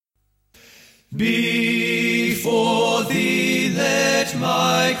Before thee let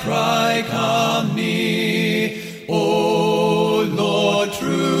my cry come near, O Lord,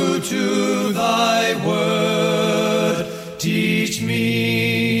 true to thy word, teach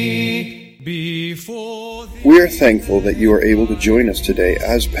me. We are thankful that you are able to join us today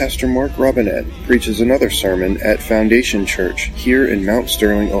as Pastor Mark Robinette preaches another sermon at Foundation Church here in Mount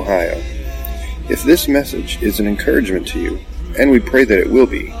Sterling, Ohio. If this message is an encouragement to you, and we pray that it will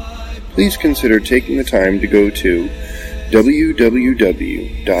be, please consider taking the time to go to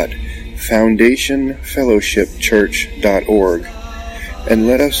www.foundationfellowshipchurch.org and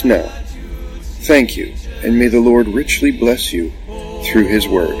let us know. Thank you, and may the Lord richly bless you through His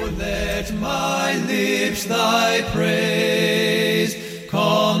Word. Let my lips thy praise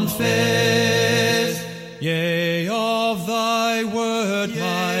confess. Yea, of thy word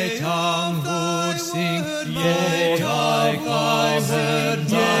my tongue would sing. Yea, thy word,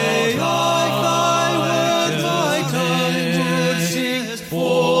 yea, thy word my tongue would sing.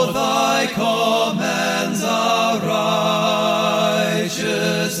 For thy commands are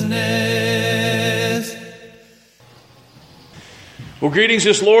righteousness. Well, greetings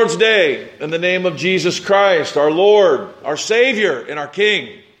this Lord's Day in the name of Jesus Christ, our Lord, our Savior, and our King.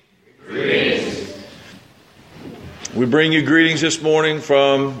 Greetings. We bring you greetings this morning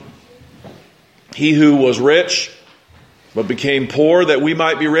from He who was rich, but became poor that we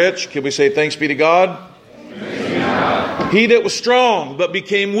might be rich. Can we say thanks be to God? Thanks be to God. He that was strong, but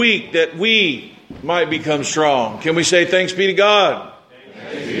became weak that we might become strong. Can we say thanks be to God?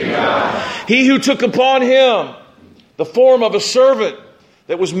 Thanks be to God. He who took upon Him the form of a servant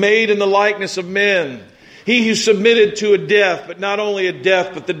that was made in the likeness of men. He who submitted to a death, but not only a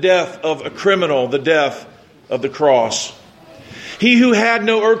death, but the death of a criminal, the death of the cross. He who had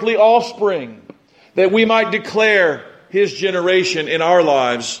no earthly offspring, that we might declare His generation in our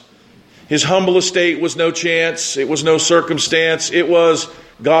lives. His humble estate was no chance, it was no circumstance, it was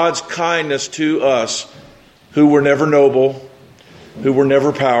God's kindness to us, who were never noble, who were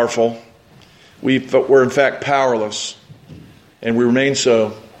never powerful. We were in fact powerless, and we remain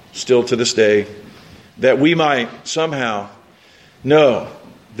so still to this day, that we might somehow know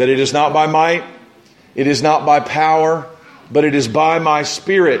that it is not by might, it is not by power, but it is by my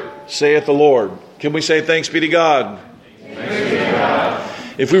Spirit, saith the Lord. Can we say thanks be to God? Thanks be to God.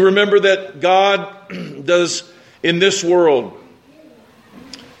 If we remember that God does in this world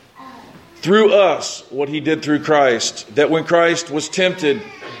through us what He did through Christ, that when Christ was tempted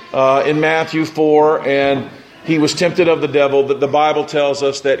in Matthew 4, and He was tempted of the devil, that the Bible tells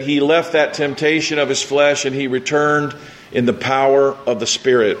us that He left that temptation of His flesh and He returned in the power of the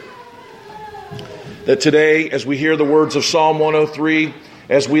Spirit. That today, as we hear the words of Psalm 103,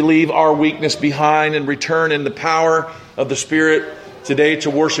 as we leave our weakness behind and return in the power of the Spirit today to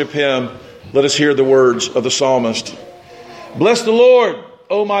worship Him, let us hear the words of the psalmist. Bless the Lord,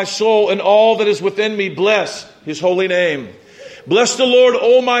 O my soul, and all that is within me, bless His holy name. Bless the Lord,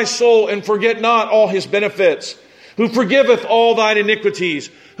 O my soul, and forget not all His benefits, who forgiveth all thine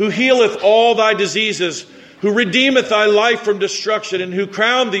iniquities, who healeth all thy diseases, who redeemeth thy life from destruction, and who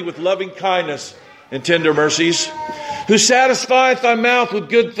crowned thee with loving kindness and tender mercies, who satisfieth thy mouth with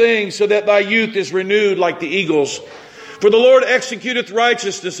good things, so that thy youth is renewed like the eagles. For the Lord executeth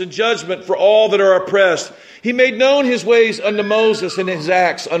righteousness and judgment for all that are oppressed. He made known His ways unto Moses, and His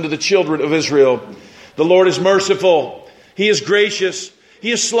acts unto the children of Israel. The Lord is merciful. He is gracious.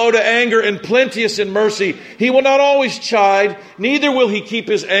 He is slow to anger and plenteous in mercy. He will not always chide, neither will He keep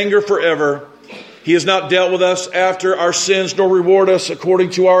His anger forever. He has not dealt with us after our sins, nor reward us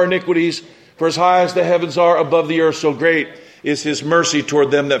according to our iniquities. For as high as the heavens are above the earth, so great is His mercy toward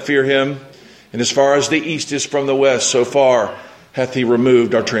them that fear Him. And as far as the east is from the west, so far hath He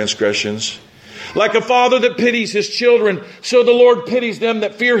removed our transgressions. Like a father that pities his children, so the Lord pities them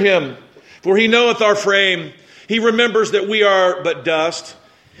that fear Him. For He knoweth our frame. He remembers that we are but dust.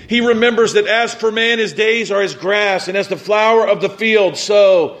 He remembers that as for man, his days are as grass, and as the flower of the field,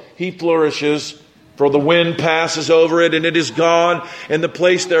 so he flourishes. For the wind passes over it, and it is gone, and the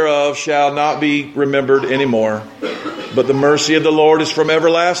place thereof shall not be remembered anymore. But the mercy of the Lord is from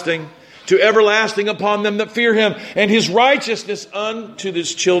everlasting to everlasting upon them that fear Him, and His righteousness unto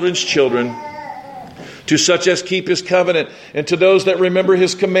His children's children, to such as keep His covenant, and to those that remember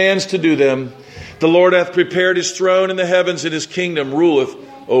His commands to do them. The Lord hath prepared His throne in the heavens, and His kingdom ruleth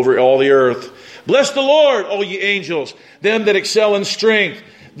over all the earth. Bless the Lord, all ye angels, them that excel in strength,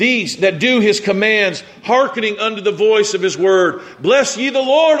 these that do His commands, hearkening unto the voice of His word. Bless ye the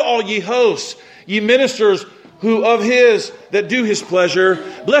Lord, all ye hosts, ye ministers who of his that do his pleasure.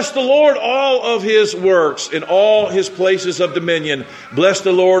 Bless the Lord, all of his works, in all his places of dominion. Bless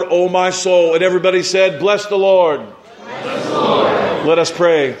the Lord, O my soul. And everybody said, bless the Lord. Bless the Lord. Let us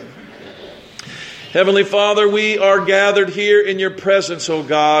pray. Heavenly Father, we are gathered here in your presence, O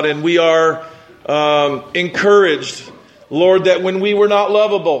God, and we are encouraged, Lord, that when we were not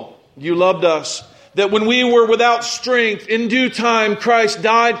lovable, you loved us. That when we were without strength, in due time, Christ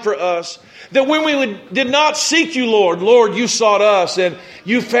died for us. That when we did not seek you, Lord, you sought us and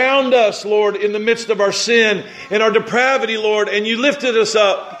you found us, Lord, in the midst of our sin and our depravity, Lord, and you lifted us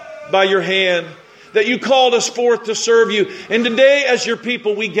up by your hand. That you called us forth to serve you. And today, as your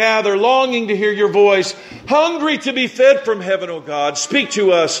people, we gather, longing to hear your voice, hungry to be fed from heaven, O God. Speak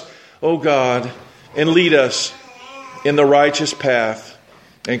to us, O God, and lead us in the righteous path.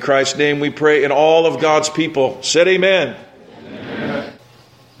 In Christ's name we pray, and all of God's people said amen. Amen.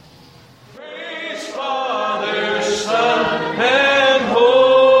 Praise Father, Son, and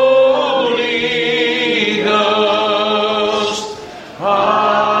Holy Ghost.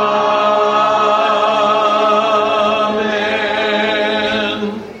 Amen.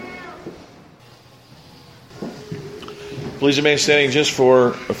 Please remain standing just for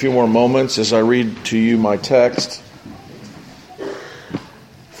a few more moments as I read to you my text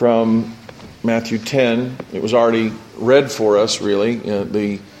from Matthew 10. It was already read for us, really.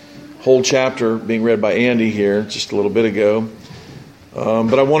 The whole chapter being read by Andy here just a little bit ago.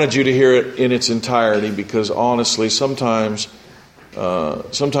 But I wanted you to hear it in its entirety because honestly, sometimes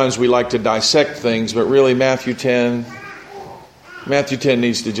we like to dissect things, but really Matthew 10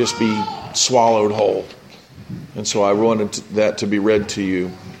 needs to just be swallowed whole. And so I wanted that to be read to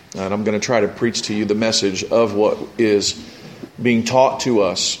you. And I'm going to try to preach to you the message of what is being taught to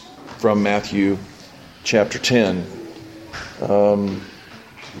us from Matthew chapter 10.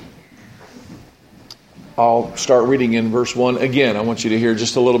 I'll start reading in verse 1 again. I want you to hear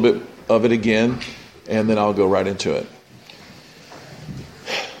just a little bit of it again, and then I'll go right into it.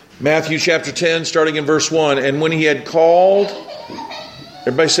 Matthew chapter 10, starting in verse 1. And when he had called,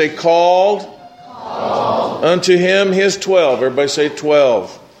 everybody say called, unto him his 12. Everybody say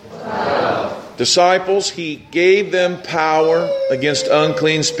 12. Disciples, he gave them power against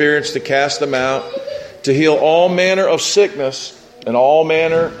unclean spirits to cast them out, to heal all manner of sickness and all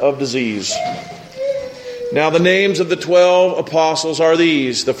manner of disease. Now the names of the 12 apostles are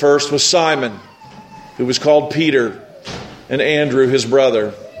these. The first was Simon, who was called Peter, and Andrew his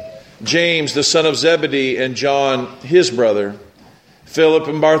brother, James the son of Zebedee, and John his brother, Philip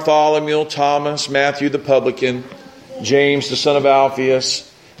and Bartholomew, Thomas, Matthew the publican, James the son of Alphaeus,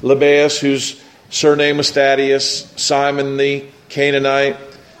 Lebbaeus, whose surname was Thaddeus, Simon the Canaanite,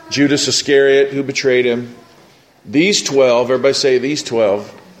 Judas Iscariot, who betrayed him. These 12, everybody say these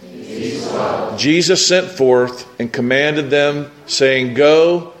 12. These 12. Jesus sent forth and commanded them, saying,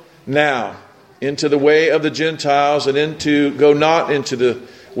 Go now into the way of the Gentiles, and go not into the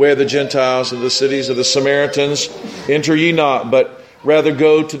way of the Gentiles and the cities of the Samaritans. Enter ye not, but rather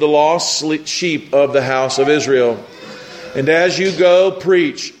go to the lost sheep of the house of Israel. And as you go,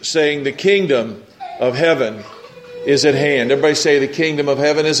 preach, saying, the kingdom of heaven is at hand. Everybody say, the kingdom of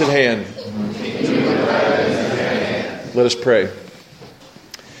heaven is at hand. Let us pray.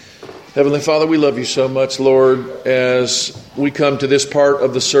 Heavenly Father, we love you so much, Lord. As we come to this part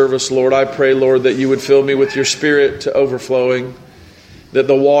of the service, Lord, I pray, Lord, that you would fill me with your Spirit to overflowing, that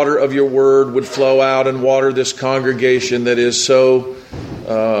the water of your word would flow out and water this congregation that is so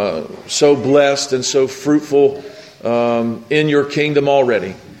blessed and so fruitful in your kingdom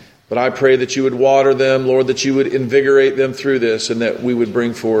already. But I pray that you would water them, Lord, that you would invigorate them through this, and that we would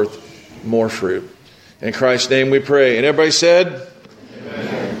bring forth more fruit. In Christ's name we pray. And everybody said,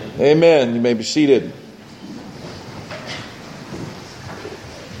 Amen. Amen. You may be seated.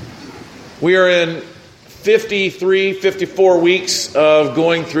 We are in 54 weeks of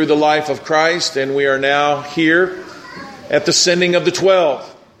going through the life of Christ, and we are now here at the sending of the 12.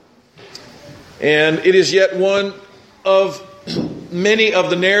 And it is yet one of many of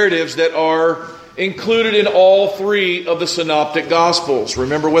the narratives that are included in all three of the Synoptic Gospels.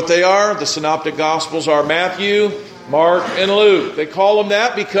 Remember what they are? The Synoptic Gospels are Matthew, Mark, and Luke. They call them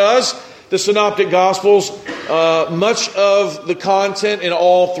that because the Synoptic Gospels, much of the content in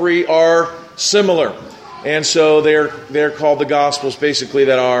all three are similar. And so they're called the Gospels, basically,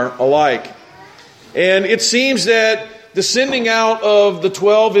 that are alike. And it seems that the sending out of the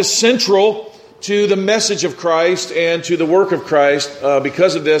 12 is central to the message of Christ and to the work of Christ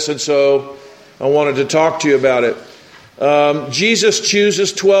because of this. And so I wanted to talk to you about it. Jesus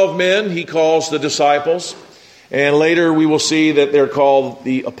chooses 12 men. He calls the disciples. And later we will see that they're called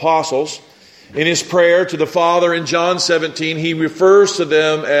the apostles. In his prayer to the Father in John 17, he refers to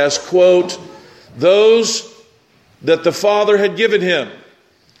them as, quote, those that the Father had given him,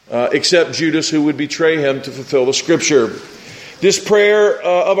 except Judas, who would betray him to fulfill the Scripture. This prayer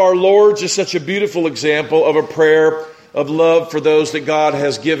of our Lord's is such a beautiful example of a prayer of love for those that God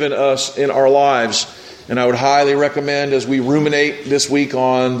has given us in our lives. And I would highly recommend, as we ruminate this week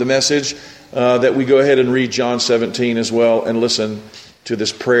on the message, that we go ahead and read John 17 as well and listen to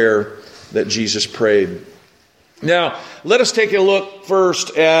this prayer that Jesus prayed. Now, let us take a look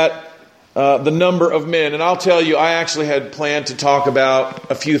first at the number of men. And I'll tell you, I actually had planned to talk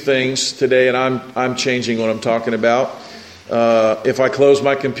about a few things today, and I'm changing what I'm talking about. If I close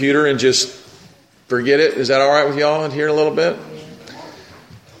my computer and just forget it, is that all right with y'all in here a little bit?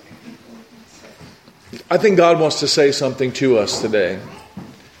 I think God wants to say something to us today.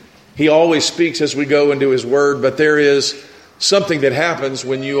 He always speaks as we go into His Word, but there is something that happens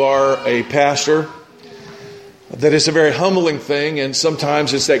when you are a pastor that is a very humbling thing, and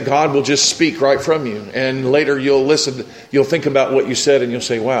sometimes it's that God will just speak right from you. And later you'll listen, you'll think about what you said, and you'll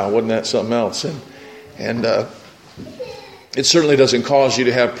say, wow, wasn't that something else? And it certainly doesn't cause you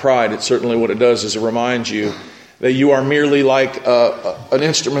to have pride. It certainly, what it does is it reminds you that you are merely like an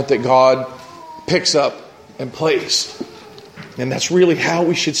instrument that God picks up and plays. And that's really how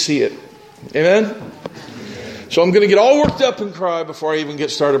we should see it. Amen? So I'm going to get all worked up and cry before I even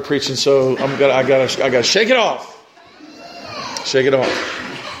get started preaching. So I gotta shake it off. Shake it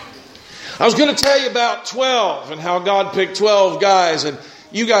off. I was going to tell you about 12 and how God picked 12 guys. And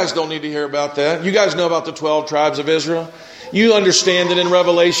you guys don't need to hear about that. You guys know about the 12 tribes of Israel. You understand that in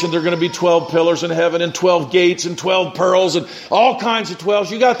Revelation there are going to be 12 pillars in heaven and 12 gates and 12 pearls and all kinds of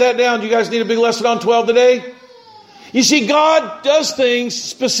 12s. You got that down? You guys need a big lesson on 12 today? You see, God does things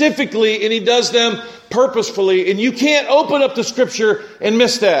specifically, and He does them purposefully. And you can't open up the Scripture and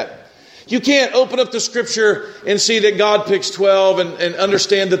miss that. You can't open up the Scripture and see that God picks 12 and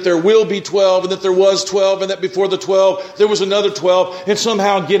understand that there will be 12 and that there was 12 and that before the 12 there was another 12 and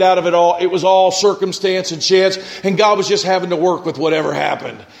somehow get out of it all. It was all circumstance and chance, and God was just having to work with whatever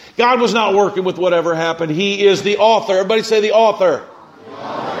happened. God was not working with whatever happened. He is the author. Everybody say the author.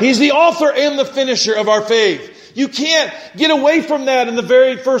 He's the author and the finisher of our faith. You can't get away from that in the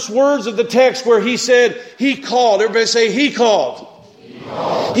very first words of the text where He said He called. Everybody say He called.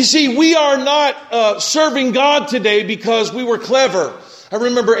 You see, we are not serving God today because we were clever. I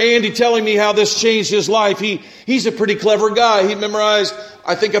remember Andy telling me how this changed his life. He's a pretty clever guy. He memorized,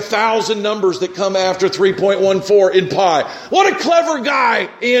 I think, 1,000 numbers that come after 3.14 in pi. What a clever guy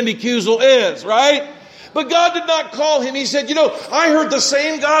Andy Kuzel is, right? But God did not call him. He said, I heard the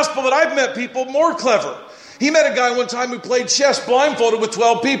same gospel, but I've met people more clever. He met a guy one time who played chess blindfolded with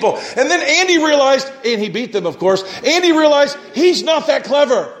 12 people. And then Andy realized, and he beat them, of course, Andy realized he's not that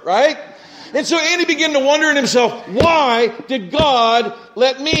clever, right? And so Andy began to wonder in himself, why did God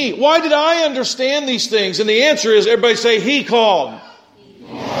let me? Why did I understand these things? And the answer is, everybody say, He called.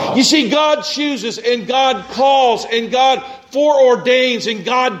 You see, God chooses and God calls and God foreordains and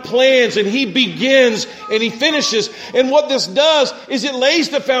God plans and He begins and He finishes. And what this does is it lays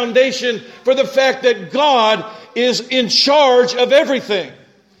the foundation for the fact that God is in charge of everything.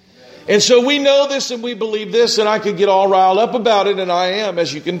 And so we know this and we believe this, and I could get all riled up about it, and I am,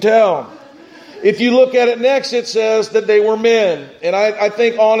 as you can tell. If you look at it next, it says that they were men. And I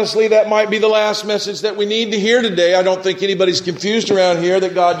think, honestly, that might be the last message that we need to hear today. I don't think anybody's confused around here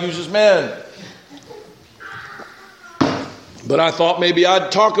that God uses men. But I thought maybe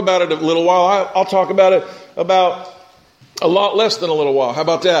I'd talk about it a little while. I'll talk about it about a lot less than a little while. How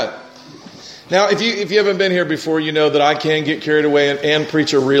about that? Now, if you haven't been here before, you know that I can get carried away and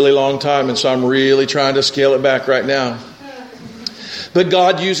preach a really long time. And so I'm really trying to scale it back right now. But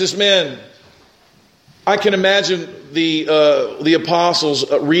God uses men. I can imagine the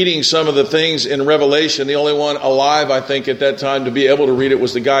apostles reading some of the things in Revelation. The only one alive, I think, at that time to be able to read it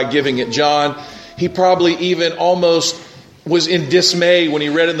was the guy giving it, John. He probably even almost was in dismay when he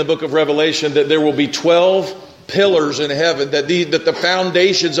read in the book of Revelation that there will be 12 pillars in heaven, that the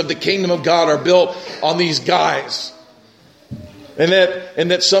foundations of the kingdom of God are built on these guys. And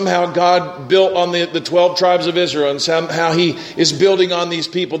that somehow God built on the 12 tribes of Israel, and somehow He is building on these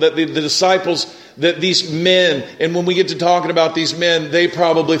people, that the disciples, that these men, and when we get to talking about these men, they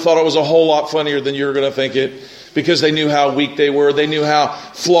probably thought it was a whole lot funnier than you're going to think it, because they knew how weak they were, they knew how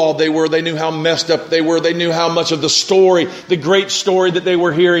flawed they were, they knew how messed up they were, they knew how much of the story, the great story that they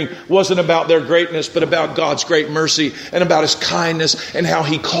were hearing wasn't about their greatness, but about God's great mercy and about His kindness and how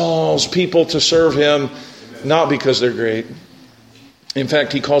He calls people to serve Him, not because they're great. In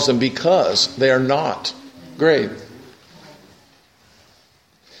fact, He calls them because they are not great.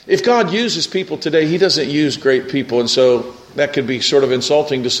 If God uses people today, He doesn't use great people. And so that could be sort of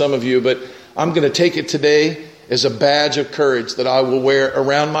insulting to some of you, but I'm going to take it today as a badge of courage that I will wear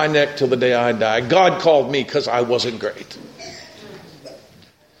around my neck till the day I die. God called me because I wasn't great.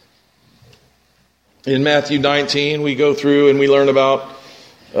 In Matthew 19, we go through and we learn about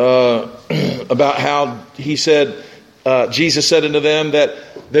how He said, Jesus said unto them that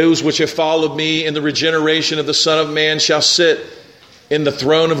those which have followed me in the regeneration of the Son of Man shall sit in the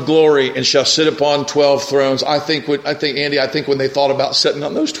throne of glory and shall sit upon 12 thrones. I think when they thought about sitting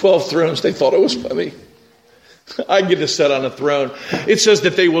on those 12 thrones, they thought it was funny. I get to sit on a throne. It says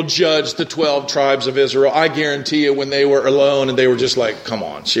that they will judge the 12 tribes of Israel. I guarantee you when they were alone and they were just like, come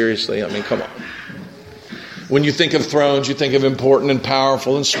on, seriously, come on. When you think of thrones, you think of important and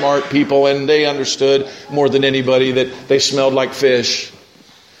powerful and smart people, and they understood more than anybody that they smelled like fish,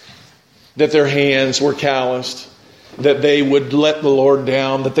 that their hands were calloused, that they would let the Lord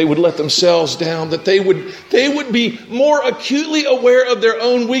down, that they would let themselves down, that they would be more acutely aware of their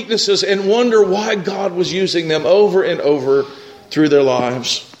own weaknesses and wonder why God was using them over and over through their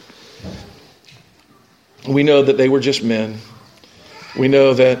lives. We know that they were just men. We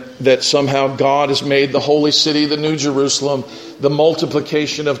know that somehow God has made the holy city, the New Jerusalem, the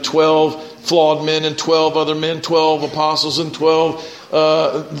multiplication of 12 flawed men and 12 other men, 12 apostles and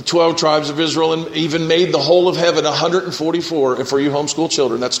 12 tribes of Israel, and even made the whole of heaven 144. And for you homeschool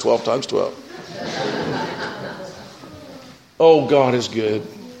children, that's 12 times 12. Oh, God is good.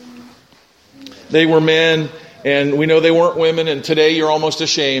 They were men, and we know they weren't women, and today you're almost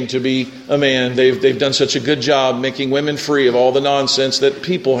ashamed to be a man. They've done such a good job making women free of all the nonsense that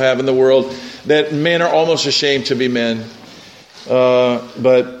people have in the world, that men are almost ashamed to be men.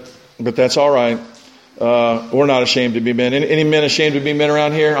 But that's all right. We're not ashamed to be men. Any men ashamed to be men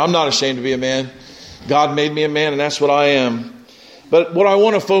around here? I'm not ashamed to be a man. God made me a man, and that's what I am. But what I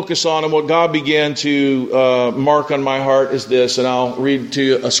want to focus on and what God began to mark on my heart is this, and I'll read to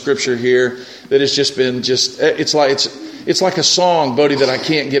you a scripture here that has just been it's like a song, Bodie, that I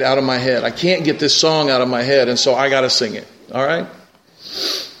can't get out of my head. I can't get this song out of my head, and so I got to sing it. All right?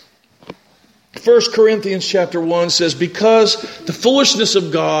 1 Corinthians chapter 1 says, because the foolishness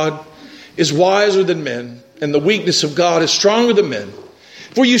of God is wiser than men, and the weakness of God is stronger than men.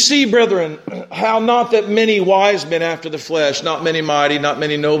 For you see, brethren, how not that many wise men after the flesh, not many mighty, not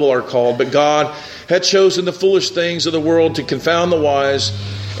many noble are called, but God had chosen the foolish things of the world to confound the wise,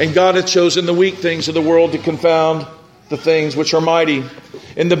 and God had chosen the weak things of the world to confound the things which are mighty.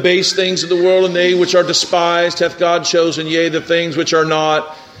 And the base things of the world, and they which are despised, hath God chosen, yea, the things which are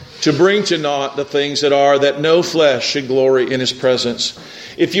not, to bring to naught the things that are, that no flesh should glory in His presence.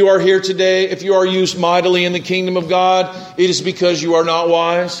 If you are here today, if you are used mightily in the kingdom of God, it is because you are not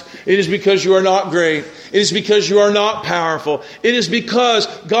wise. It is because you are not great. It is because you are not powerful. It is because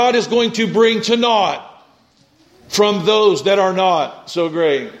God is going to bring to naught from those that are not so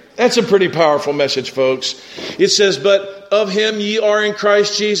great. That's a pretty powerful message, folks. It says, but of Him ye are in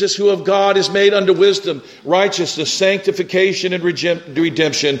Christ Jesus, who of God is made unto wisdom, righteousness, sanctification, and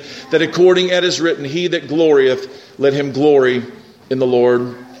redemption, that according as is written, he that glorieth, let him glory in the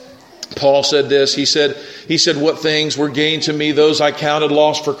Lord. Paul said this. He said, what things were gained to me, those I counted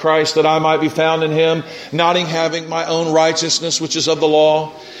lost for Christ, that I might be found in Him, not having my own righteousness, which is of the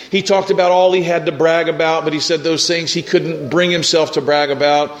law. He talked about all he had to brag about, but he said those things he couldn't bring himself to brag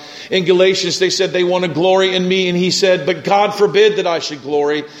about. In Galatians, they said they want to glory in me, and he said, but God forbid that I should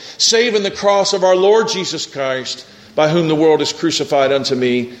glory, save in the cross of our Lord Jesus Christ, by whom the world is crucified unto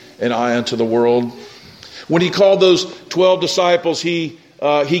me, and I unto the world. When He called those 12 disciples, He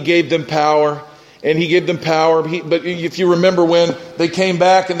gave them power. And He gave them power. But if you remember when they came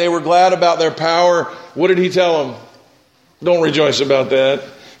back and they were glad about their power, what did He tell them? Don't rejoice about that.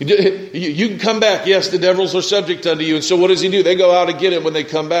 You can come back. Yes, the devils are subject unto you. And so what does He do? They go out and get Him when they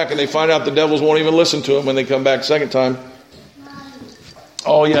come back, and they find out the devils won't even listen to Him when they come back second time.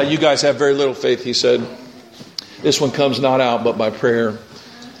 Oh yeah, you guys have very little faith, He said. This one comes not out but by prayer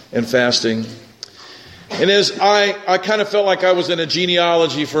and fasting. And as I kind of felt like I was in a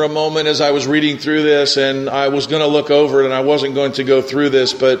genealogy for a moment as I was reading through this, and I was going to look over it, and I wasn't going to go through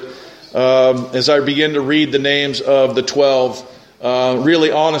this, but as I began to read the names of the 12,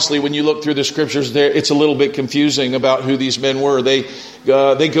 really honestly, when you look through the scriptures there, it's a little bit confusing about who these men were. They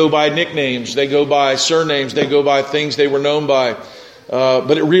go by nicknames, they go by surnames, they go by things they were known by.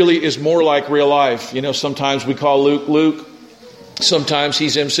 But it really is more like real life. You know, sometimes we call Luke. Sometimes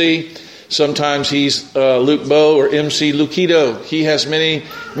he's MC. Sometimes he's Luke Bo or MC Luquito. He has many,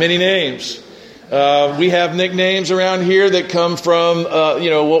 many names. We have nicknames around here that come from,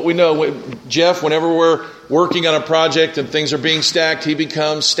 what we know. Jeff, whenever we're working on a project and things are being stacked, he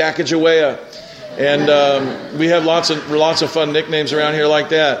becomes Stackajawea. And we have lots of fun nicknames around here like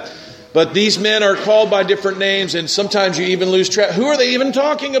that. But these men are called by different names, and sometimes you even lose track. Who are they even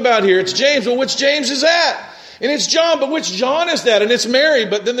talking about here? It's James. Well, which James is that? And it's John, but which John is that? And it's Mary,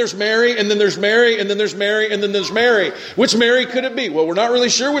 but then there's Mary, and then there's Mary, and then there's Mary, and then there's Mary. Which Mary could it be? Well, we're not really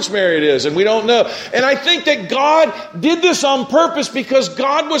sure which Mary it is, and we don't know. And I think that God did this on purpose because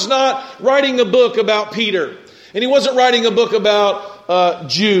God was not writing a book about Peter. And he wasn't writing a book about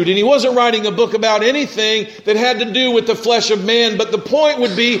Jude. And he wasn't writing a book about anything that had to do with the flesh of man. But the point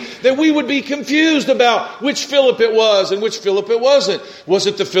would be that we would be confused about which Philip it was and which Philip it wasn't. Was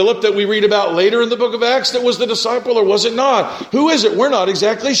it the Philip that we read about later in the book of Acts that was the disciple, or was it not? Who is it? We're not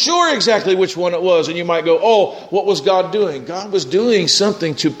exactly sure exactly which one it was. And you might go, oh, what was God doing? God was doing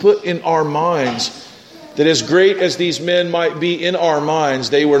something to put in our minds that as great as these men might be in our minds,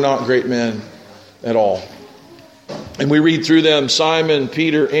 they were not great men at all. And we read through them, Simon,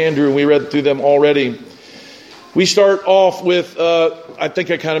 Peter, Andrew, and we read through them already. We start off with, I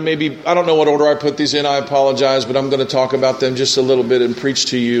think I don't know what order I put these in, I apologize, but I'm going to talk about them just a little bit and preach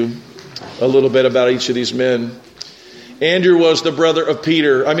to you a little bit about each of these men. Andrew was the brother of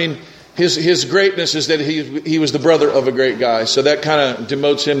Peter. I mean, his greatness is that he was the brother of a great guy. So that kind of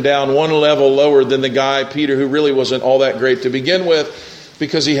demotes him down one level lower than the guy, Peter, who really wasn't all that great to begin with,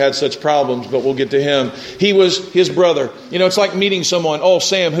 because he had such problems, but we'll get to him. He was his brother. You know, it's like meeting someone. Oh,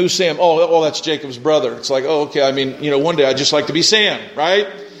 Sam, who's Sam? Oh, that's Jacob's brother. It's like, oh, okay, I mean, one day I'd just like to be Sam, right?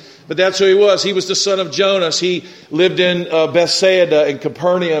 But that's who he was. He was the son of Jonas. He lived in Bethsaida in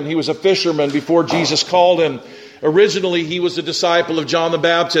Capernaum. He was a fisherman before Jesus called him. Originally, he was a disciple of John the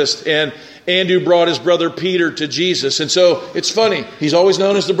Baptist, and Andrew brought his brother Peter to Jesus. And so it's funny. He's always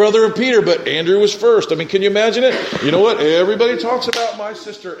known as the brother of Peter, but Andrew was first. I mean, can you imagine it? You know what? Everybody talks about my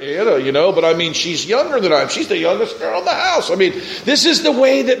sister Anna, but I mean, she's younger than I am. She's the youngest girl in the house. I mean, this is the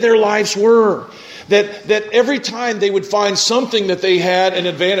way that their lives were. That every time they would find something that they had an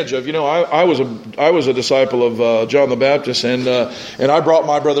advantage of. I was a disciple of John the Baptist, and I brought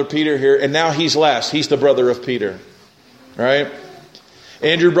my brother Peter here, and now he's last. He's the brother of Peter, right?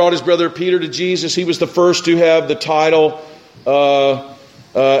 Andrew brought his brother Peter to Jesus. He was the first to have the title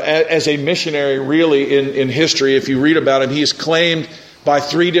as a missionary, really, in history. If you read about him, he is claimed by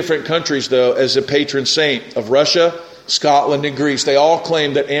 3 different countries, though, as a patron saint of Russia, Scotland, and Greece. They all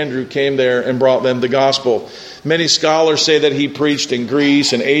claim that Andrew came there and brought them the gospel. Many scholars say that he preached in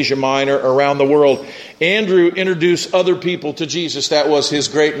Greece and Asia Minor, around the world. Andrew introduced other people to Jesus. That was his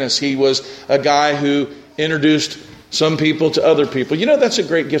greatness. He was a guy who introduced some people to other people. That's a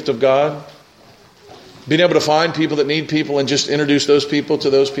great gift of God. Being able to find people that need people and just introduce those people to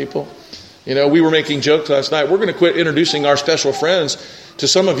those people. We were making jokes last night. We're going to quit introducing our special friends to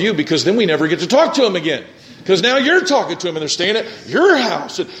some of you, because then we never get to talk to them again. Because now you're talking to them and they're staying at your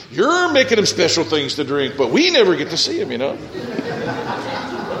house and you're making them special things to drink, but we never get to see them, we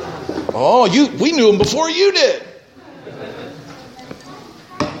knew them before you did.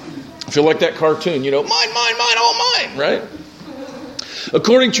 I feel like that cartoon, mine, all mine, right?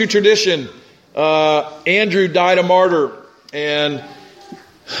 According to tradition, Andrew died a martyr, and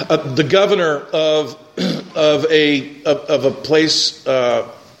the governor of a place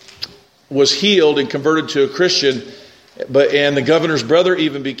was healed and converted to a Christian, and the governor's brother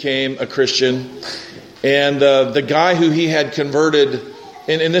even became a Christian, and the guy who he had converted,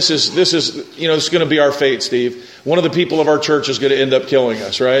 and this is it's going to be our fate, Steve. One of the people of our church is going to end up killing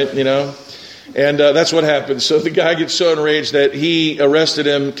us, right? And that's what happened. So the guy gets so enraged that he arrested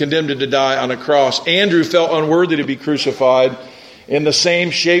him, condemned him to die on a cross. Andrew felt unworthy to be crucified in the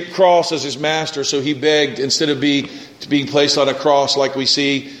same shaped cross as his master, so he begged, instead of being placed on a cross like we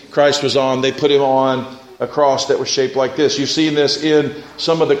see Christ was on, they put him on a cross that was shaped like this. You've seen this in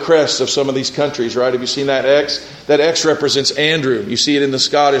some of the crests of some of these countries, right? Have you seen that X? That X represents Andrew. You see it in the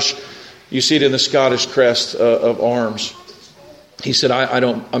Scottish crest of arms. He said,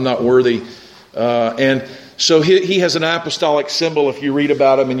 I'm not worthy. And so he has an apostolic symbol. If you read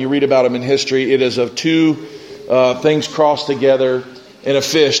about him, and you read about him in history, it is of 2 things crossed together in a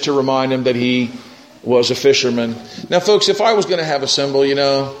fish to remind him that he was a fisherman. Now, folks, if I was going to have a symbol, it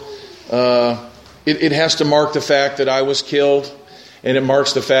has to mark the fact that I was killed, and it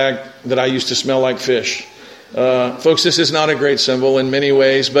marks the fact that I used to smell like fish. Folks, this is not a great symbol in many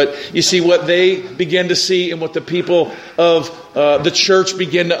ways, but you see what they begin to see and what the people of the church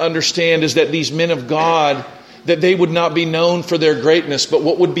begin to understand is that these men of God, that they would not be known for their greatness, but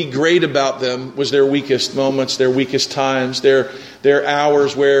what would be great about them was their weakest moments, their weakest times, their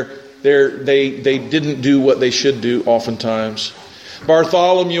hours where they didn't do what they should do oftentimes.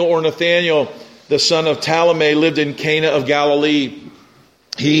 Bartholomew or Nathaniel, the son of Talmai, lived in Cana of Galilee.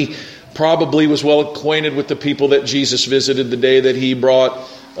 He probably was well acquainted with the people that Jesus visited the day that he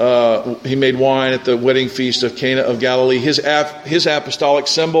made wine at the wedding feast of Cana of Galilee. His apostolic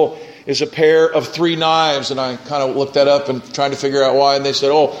symbol is a pair of 3 knives, and I kind of looked that up and tried to figure out why, and they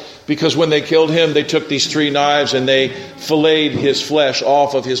said, because when they killed him, they took these 3 knives and they filleted his flesh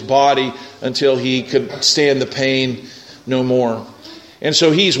off of his body until he could stand the pain no more. And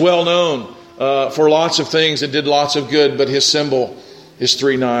so he's well known for lots of things and did lots of good, but his symbol is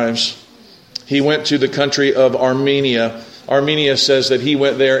 3 knives. He went to the country of Armenia. Armenia says that he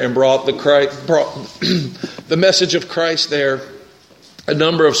went there and brought the message of Christ there. A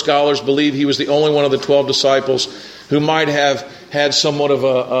number of scholars believe he was the only one of the 12 disciples who might have had somewhat of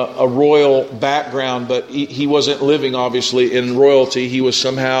a royal background, but he wasn't living, obviously, in royalty. He was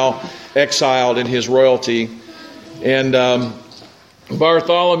somehow exiled in his royalty. And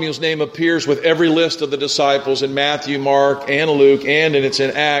Bartholomew's name appears with every list of the disciples in Matthew, Mark, and Luke, and it's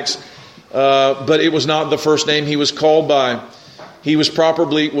in Acts. But it was not the first name he was called by. He was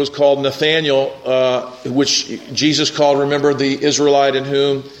called Nathanael, which Jesus called, remember, the Israelite in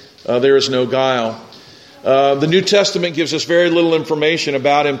whom there is no guile. The New Testament gives us very little information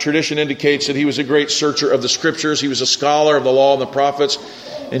about him. Tradition indicates that he was a great searcher of the Scriptures. He was a scholar of the law and the prophets,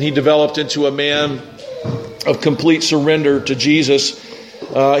 and he developed into a man of complete surrender to Jesus.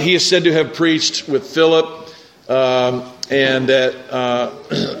 He is said to have preached with Philip, and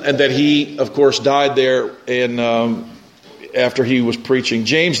that he, of course, died there after he was preaching.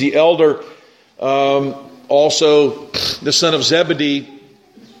 James the elder, also the son of Zebedee,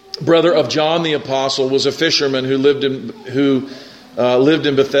 brother of John the apostle, was a fisherman who lived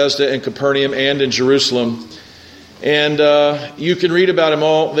in Bethesda and Capernaum and in Jerusalem. And you can read about him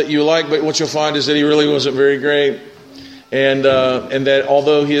all that you like, but what you'll find is that he really wasn't very great, and that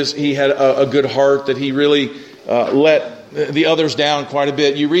although he had a good heart, that he really let the others down quite a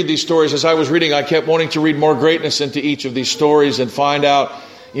bit. You read these stories. As I was reading, I kept wanting to read more greatness into each of these stories and find out,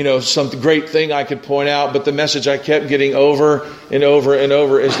 some great thing I could point out. But the message I kept getting over and over and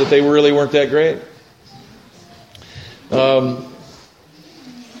over is that they really weren't that great. I'll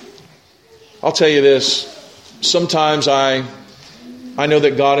tell you this. Sometimes I know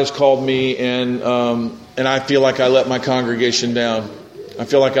that God has called me, and I feel like I let my congregation down. I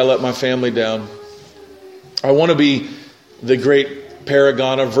feel like I let my family down. I want to be the great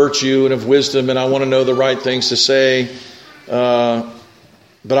paragon of virtue and of wisdom, and I want to know the right things to say.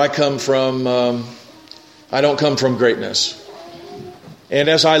 But I don't come from greatness. And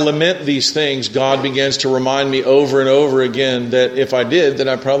as I lament these things, God begins to remind me over and over again that if I did, then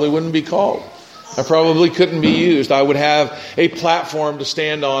I probably wouldn't be called. I probably couldn't be used. I would have a platform to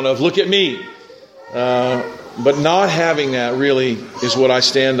stand on of, look at me. But not having that really is what I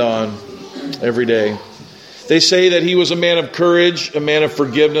stand on every day. They say that he was a man of courage, a man of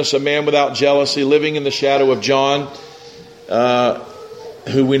forgiveness, a man without jealousy, living in the shadow of John,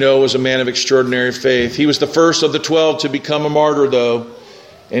 who we know was a man of extraordinary faith. He was the first of the 12 to become a martyr, though,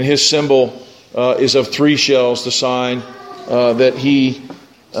 and his symbol is of 3 shells, the sign that he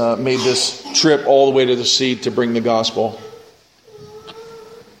made this trip all the way to the sea to bring the gospel.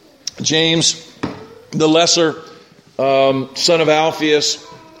 James, the lesser son of Alphaeus,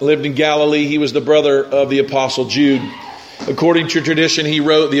 lived in Galilee. He was the brother of the apostle Jude. According to tradition, he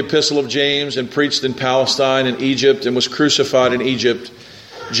wrote the epistle of James and preached in Palestine and Egypt and was crucified in Egypt.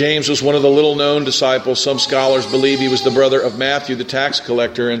 James was one of the little-known disciples. Some scholars believe he was the brother of Matthew, the tax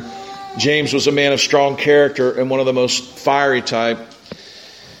collector, and James was a man of strong character and one of the most fiery type.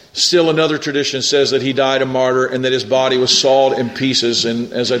 Still, another tradition says that he died a martyr and that his body was sawed in pieces.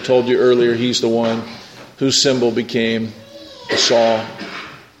 And as I told you earlier, he's the one whose symbol became a saw.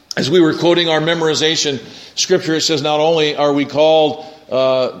 As we were quoting our memorization scripture, it says not only are we called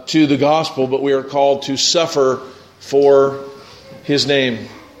to the gospel, but we are called to suffer for his name.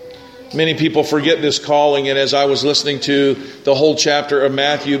 Many people forget this calling, and as I was listening to the whole chapter of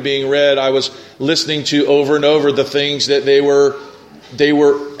Matthew being read, I was listening to over and over the things that they were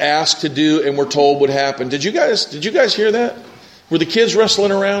asked to do and were told would happen. Did you guys hear that? Were the kids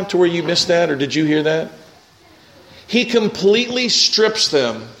wrestling around to where you missed that, or did you hear that? He completely strips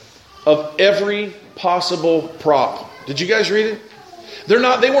them of every possible prop. Did you guys read it? They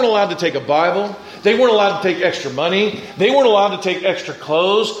weren't allowed to take a Bible. They weren't allowed to take extra money. They weren't allowed to take extra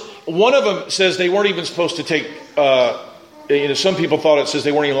clothes. One of them says they weren't even supposed to take, some people thought it says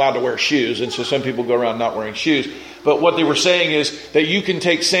they weren't even allowed to wear shoes. And so some people go around not wearing shoes. But what they were saying is that you can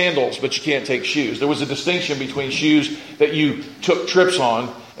take sandals, but you can't take shoes. There was a distinction between shoes that you took trips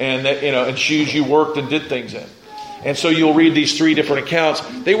on and that, and shoes you worked and did things in. And so you'll read these 3 different accounts.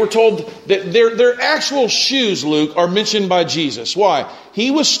 They were told that their actual shoes, Luke, are mentioned by Jesus. Why? He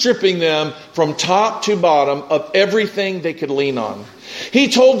was stripping them from top to bottom of everything they could lean on. He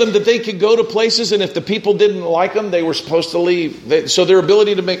told them that they could go to places, and if the people didn't like them, they were supposed to leave. So their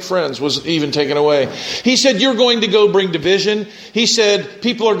ability to make friends was even taken away. He said, you're going to go bring division. He said,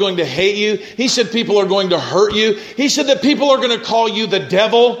 people are going to hate you. He said, people are going to hurt you. He said that people are going to call you the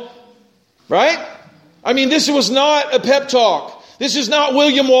devil. Right? I mean, this was not a pep talk. This is not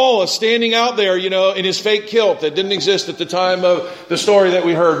William Wallace standing out there, in his fake kilt that didn't exist at the time of the story that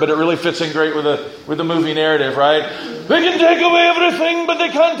we heard, but it really fits in great with the movie narrative, right? They can take away everything, but they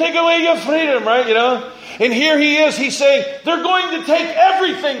can't take away your freedom, right? And here he is, he's saying, they're going to take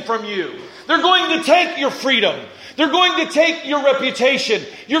everything from you. They're going to take your freedom. They're going to take your reputation.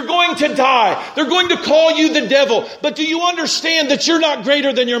 You're going to die. They're going to call you the devil. But do you understand that you're not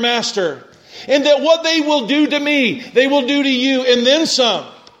greater than your master? And that what they will do to me, they will do to you, and then some.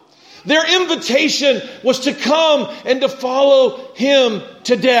 Their invitation was to come and to follow him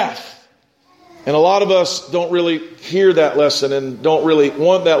to death. And a lot of us don't really hear that lesson and don't really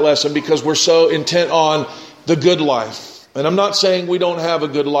want that lesson because we're so intent on the good life. And I'm not saying we don't have a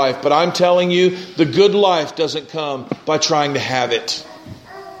good life, but I'm telling you, the good life doesn't come by trying to have it.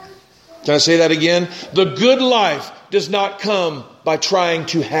 Can I say that again? The good life does not come by trying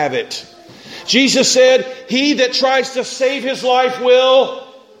to have it. Jesus said, he that tries to save his life will,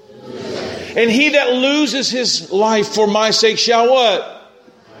 and he that loses his life for my sake shall what?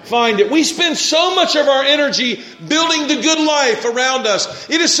 Find it. We spend so much of our energy building the good life around us.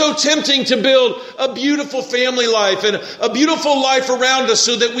 It is so tempting to build a beautiful family life and a beautiful life around us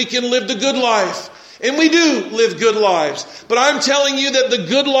so that we can live the good life. And we do live good lives. But I'm telling you that the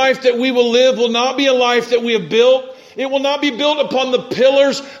good life that we will live will not be a life that we have built. It will not be built upon the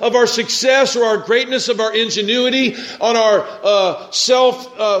pillars of our success or our greatness of our ingenuity, on our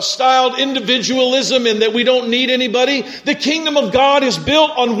self-styled individualism and that we don't need anybody. The kingdom of God is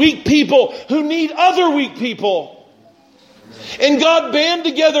built on weak people who need other weak people. And God band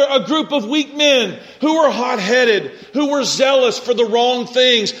together a group of weak men who were hot-headed, who were zealous for the wrong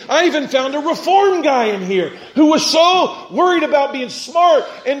things. I even found a reform guy in here who was so worried about being smart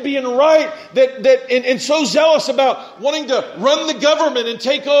and being right and so zealous about wanting to run the government and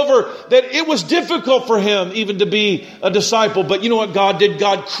take over that it was difficult for him even to be a disciple. But you know what God did?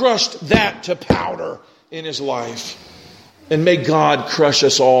 God crushed that to powder in his life. And may God crush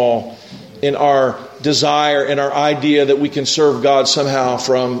us all in our desire and our idea that we can serve God somehow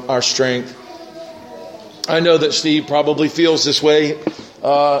from our strength. I know that Steve probably feels this way,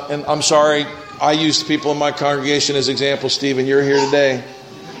 and I'm sorry, I use people in my congregation as examples, Steve, and you're here today.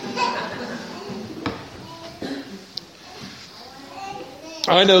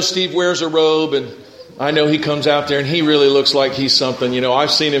 I know Steve wears a robe, and I know he comes out there and he really looks like he's something. I've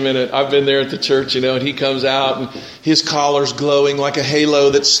seen him in it. I've been there at the church, and he comes out and his collar's glowing like a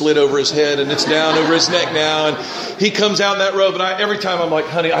halo that's slid over his head and it's down over his neck now. And he comes out in that robe, and every time I'm like,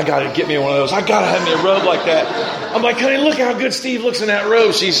 honey, I got to get me one of those. I got to have me a robe like that. I'm like, honey, look how good Steve looks in that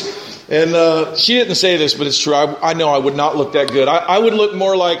robe. She didn't say this, but it's true. I know I would not look that good. I would look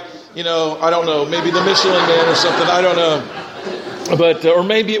more like, I don't know, maybe the Michelin Man or something. I don't know. But or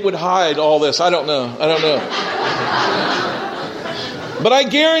maybe it would hide all this. I don't know. But I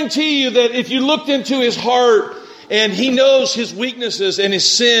guarantee you that if you looked into his heart, and he knows his weaknesses and his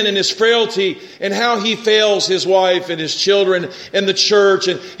sin and his frailty and how he fails his wife and his children and the church,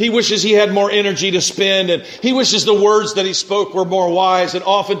 and he wishes he had more energy to spend, and he wishes the words that he spoke were more wise, and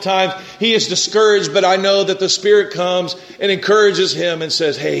oftentimes he is discouraged. But I know that the Spirit comes and encourages him and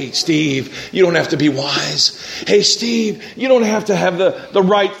says, hey, Steve, you don't have to be wise. Hey, Steve, you don't have to have the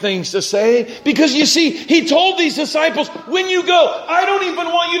right things to say. Because you see, he told these disciples, when you go, I don't even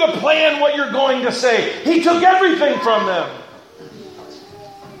want you to plan what you're going to say. He took everything from them.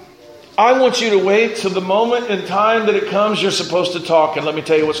 I want you to wait till the moment in time that it comes you're supposed to talk, and let me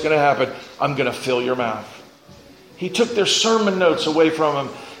tell you what's going to happen. I'm going to fill your mouth. He took their sermon notes away from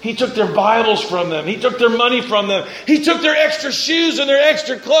them. He took their Bibles from them. He took their money from them. He took their extra shoes and their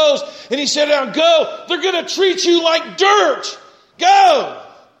extra clothes, and he said, now go. They're going to treat you like dirt. Go.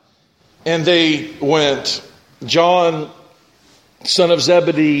 And they went. John, son of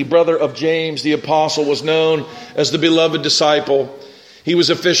Zebedee, brother of James, the apostle, was known as the beloved disciple. He was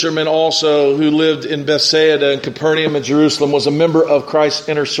a fisherman also who lived in Bethsaida and Capernaum and Jerusalem, was a member of Christ's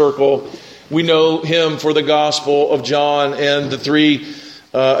inner circle. We know him for the Gospel of John and the 3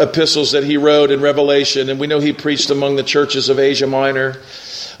 epistles that he wrote in Revelation. And we know he preached among the churches of Asia Minor.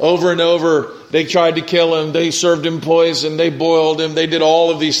 Over and over, they tried to kill him. They served him poison. They boiled him. They did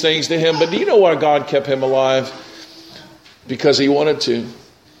all of these things to him. But do you know why God kept him alive? because he wanted to.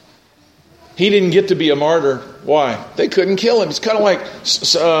 He didn't get to be a martyr. Why? They couldn't kill him. It's kind of like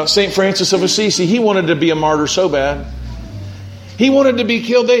St. Francis of Assisi. He wanted to be a martyr so bad. He wanted to be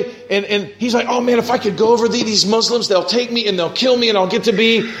killed. And he's like, oh man, if I could go over these Muslims, they'll take me and they'll kill me and I'll get to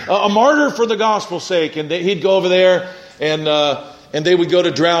be a martyr for the gospel's sake. And he'd go over there and they would go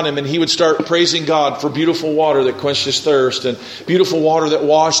to drown him, and he would start praising God for beautiful water that quenched his thirst, and beautiful water that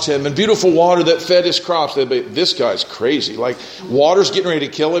washed him, and beautiful water that fed his crops. They'd be, this guy's crazy. Like, water's getting ready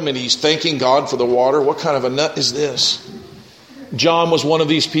to kill him, and he's thanking God for the water. What kind of a nut is this? John was one of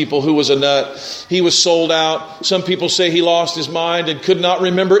these people who was a nut. He was sold out. Some people say he lost his mind and could not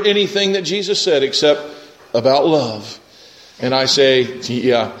remember anything that Jesus said except about love. And I say,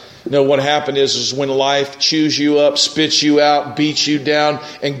 yeah. No, what happened is when life chews you up, spits you out, beats you down,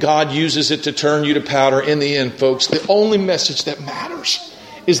 and God uses it to turn you to powder. In the end, folks, the only message that matters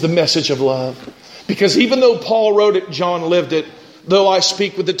is the message of love. Because even though Paul wrote it, John lived it. Though I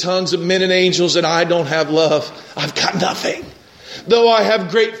speak with the tongues of men and angels and I don't have love, I've got nothing. Though I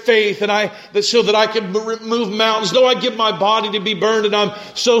have great faith so that I can move mountains, though I give my body to be burned and I'm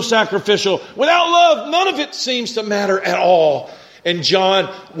so sacrificial, without love, none of it seems to matter at all. And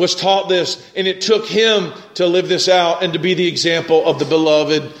John was taught this, and it took him to live this out and to be the example of the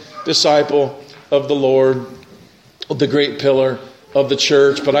beloved disciple of the Lord, of the great pillar of the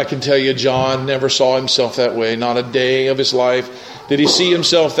church. But I can tell you, John never saw himself that way. Not a day of his life did he see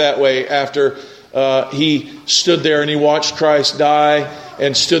himself that way after he stood there and he watched Christ die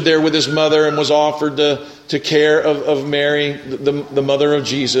and stood there with his mother and was offered to care of Mary, the mother of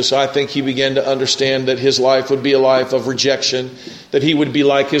Jesus. I think he began to understand that his life would be a life of rejection, that he would be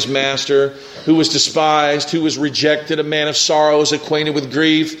like his master, who was despised, who was rejected, a man of sorrows, acquainted with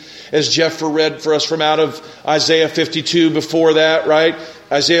grief. As Jeff read for us from out of Isaiah 52 before that, right?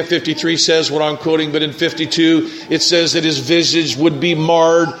 Isaiah 53 says what I'm quoting, but in 52 it says that his visage would be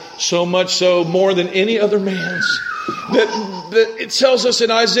marred, so much so, more than any other man's. That it tells us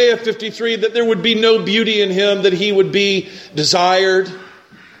in Isaiah 53 that there would be no beauty in him, that he would be desired.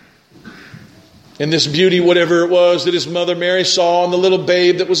 And this beauty, whatever it was that his mother Mary saw, and the little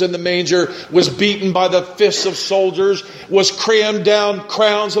babe that was in the manger was beaten by the fists of soldiers, was crammed down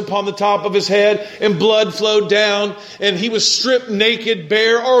crowns upon the top of his head, and blood flowed down, and he was stripped naked,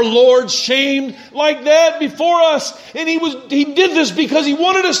 bare. Our Lord shamed like that before us. And he did this because he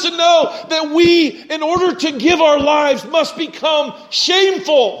wanted us to know that we, in order to give our lives, must become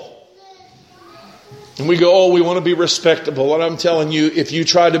shameful. And we go, oh, we want to be respectable. And I'm telling you, if you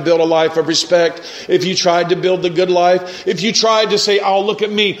tried to build a life of respect, if you tried to build the good life, if you tried to say, oh, look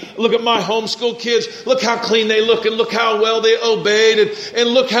at me, look at my homeschool kids, look how clean they look and look how well they obeyed and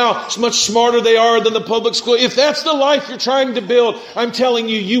look how much smarter they are than the public school. If that's the life you're trying to build, I'm telling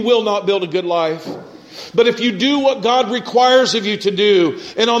you, you will not build a good life. But if you do what God requires of you to do,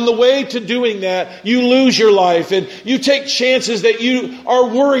 and on the way to doing that, you lose your life, and you take chances that you are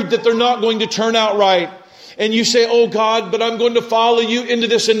worried that they're not going to turn out right. And you say, oh God, but I'm going to follow you into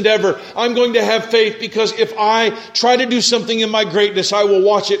this endeavor. I'm going to have faith, because if I try to do something in my greatness, I will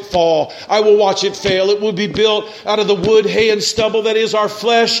watch it fall. I will watch it fail. It will be built out of the wood, hay, and stubble. That is our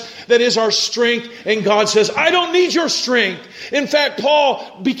flesh. That is our strength. And God says, I don't need your strength. In fact,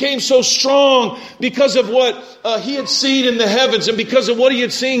 Paul became so strong because of what he had seen in the heavens and because of what he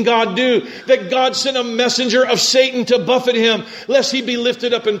had seen God do, that God sent a messenger of Satan to buffet him, lest he be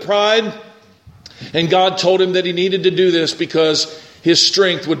lifted up in pride. And God told him that he needed to do this because his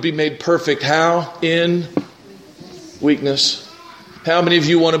strength would be made perfect. How? In weakness. How many of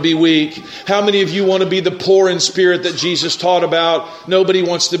you want to be weak? How many of you want to be the poor in spirit that Jesus taught about? Nobody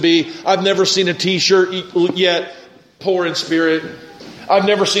wants to be. I've never seen a t-shirt yet, poor in spirit. I've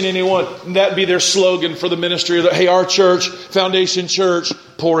never seen anyone, that be their slogan for the ministry. Hey, our church, Foundation Church,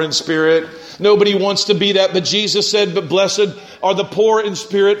 poor in spirit. Nobody wants to be that, but Jesus said, but blessed are the poor in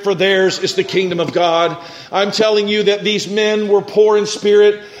spirit, for theirs is the kingdom of God. I'm telling you that these men were poor in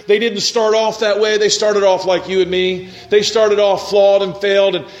spirit. They didn't start off that way. They started off like you and me. They started off flawed and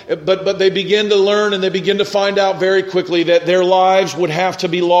failed, but they began to learn, and they began to find out very quickly that their lives would have to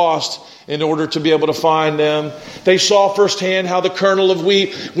be lost in order to be able to find them. They saw firsthand how the kernel of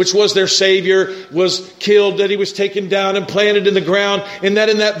wheat, which was their Savior, was killed, that he was taken down and planted in the ground, and that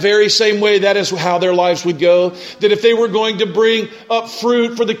in that very same way, that is how their lives would go. That if they were going to bring up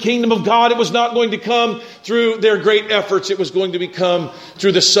fruit for the kingdom of God, it was not going to come through their great efforts. It was going to become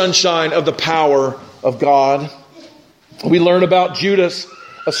through the sunshine of the power of God. We learn about Judas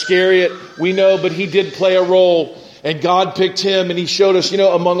Iscariot. We know, but he did play a role. And God picked him, and he showed us,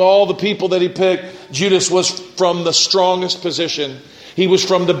 among all the people that he picked, Judas was from the strongest position. He was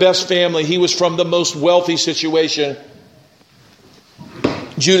from the best family. He was from the most wealthy situation.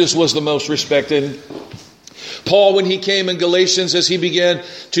 Judas was the most respected. Paul, when he came in Galatians, as he began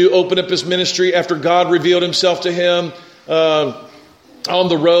to open up his ministry after God revealed himself to him on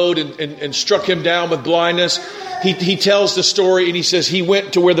the road and struck him down with blindness, he tells the story and he says he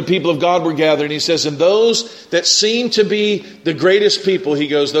went to where the people of God were gathered. And he says, and those that seem to be the greatest people, he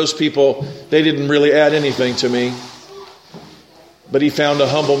goes, those people, they didn't really add anything to me. But he found a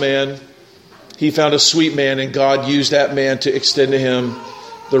humble man. He found a sweet man, and God used that man to extend to him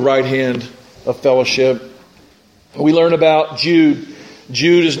the right hand of fellowship. We learn about Jude.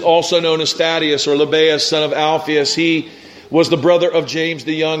 Jude is also known as Thaddeus or Lebbaeus, son of Alphaeus. He was the brother of James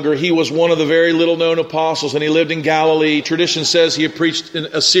the Younger. He was one of the very little known apostles, and he lived in Galilee. Tradition says he had preached in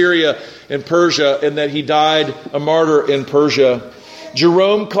Assyria and Persia, and that he died a martyr in Persia.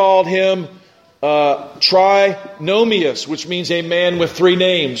 Jerome called him Trinomius, which means a man with three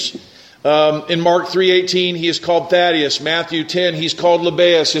names. In Mark 3:18, he is called Thaddeus. Matthew 10, he's called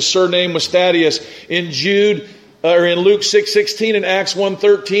Lebbaeus. His surname was Thaddeus. In Luke 6:16 and Acts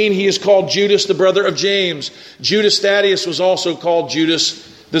 1:13, he is called Judas, the brother of James. Judas Thaddeus was also called Judas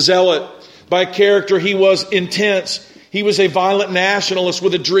the Zealot. By character, he was intense. He was a violent nationalist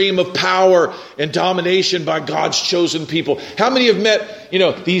with a dream of power and domination by God's chosen people. How many have met,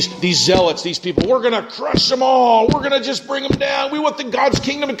 these zealots, these people? We're going to crush them all. We're going to just bring them down. We want God's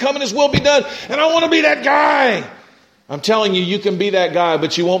kingdom to come and His will be done. And I want to be that guy. I'm telling you, you can be that guy,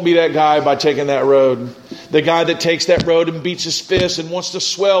 but you won't be that guy by taking that road. The guy that takes that road and beats his fist and wants to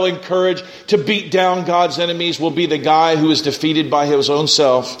swell in courage to beat down God's enemies will be the guy who is defeated by his own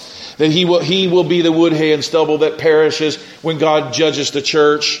self. That he will be the wood, hay, and stubble that perishes when God judges the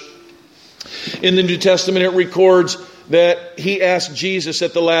church. In the New Testament, it records that he asked Jesus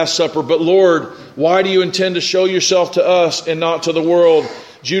at the Last Supper, but Lord, why do you intend to show yourself to us and not to the world?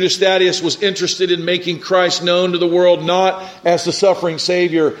 Judas Thaddeus was interested in making Christ known to the world, not as the suffering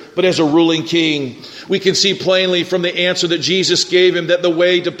Savior, but as a ruling King. We can see plainly from the answer that Jesus gave him that the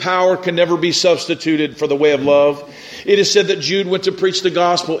way to power can never be substituted for the way of love. It is said that Jude went to preach the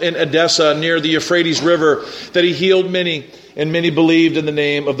gospel in Edessa near the Euphrates River, that he healed many, and many believed in the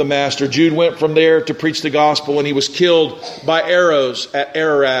name of the Master. Jude went from there to preach the gospel, and he was killed by arrows at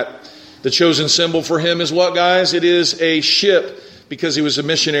Ararat. The chosen symbol for him is what, guys? It is a ship, because he was a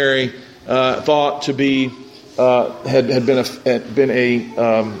missionary, thought to be had been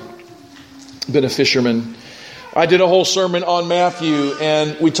a fisherman. I did a whole sermon on Matthew,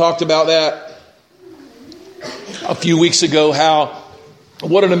 and we talked about that a few weeks ago.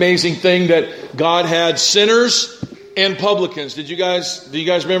 What an amazing thing that God had sinners and publicans. Do you guys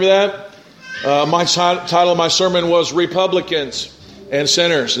remember that? My title of my sermon was Republicans and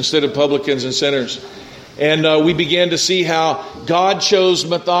Sinners instead of Publicans and Sinners. And we began to see how God chose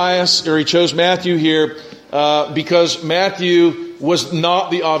He chose Matthew here because Matthew was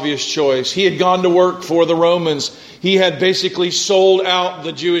not the obvious choice. He had gone to work for the Romans. He had basically sold out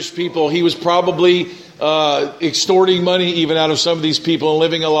the Jewish people. He was probably extorting money even out of some of these people and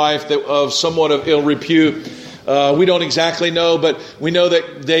living a life of somewhat of ill repute. We don't exactly know, but we know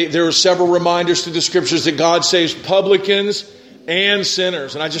that there are several reminders through the Scriptures that God saves publicans and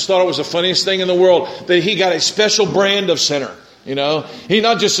sinners. And I just thought it was the funniest thing in the world that He got a special brand of sinner. He's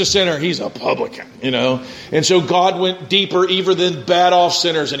not just a sinner, He's a publican, And so God went deeper even than bad off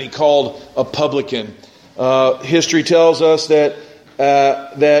sinners, and He called a publican. History tells us that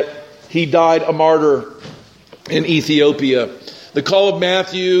He died a martyr in Ethiopia. The call of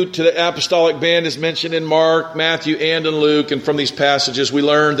Matthew to the apostolic band is mentioned in Mark, Matthew, and in Luke. And from these passages, we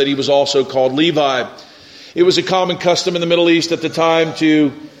learn that he was also called Levi. It was a common custom in the Middle East at the time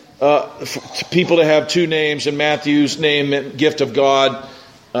to people to have two names, and Matthew's name meant gift of God,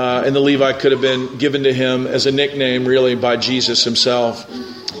 and the Levi could have been given to him as a nickname, really, by Jesus himself.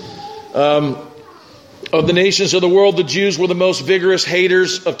 Of the nations of the world, the Jews were the most vigorous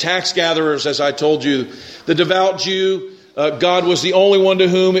haters of tax gatherers, as I told you. The devout Jew, God was the only one to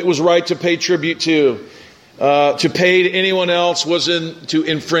whom it was right to pay tribute to. To pay to anyone else was to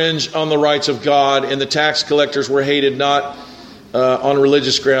infringe on the rights of God, and the tax collectors were hated not on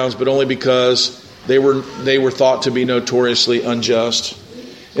religious grounds, but only because they were thought to be notoriously unjust.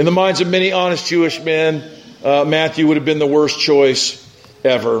 In the minds of many honest Jewish men, Matthew would have been the worst choice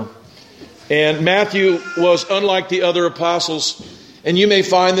ever. And Matthew was unlike the other apostles. And you may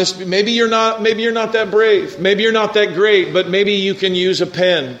find this, maybe you're not that brave, maybe you're not that great, but maybe you can use a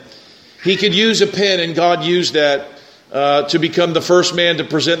pen. He could use a pen, and God used that to become the first man to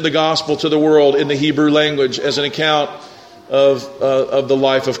present the gospel to the world in the Hebrew language as an account of the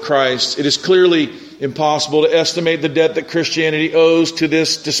life of Christ. It is clearly impossible to estimate the debt that Christianity owes to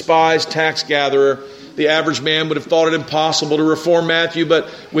this despised tax gatherer The average man would have thought it impossible to reform Matthew, but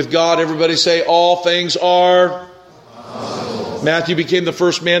with God, everybody say, all things are possible. Matthew became the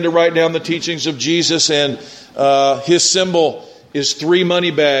first man to write down the teachings of Jesus, and his symbol is 3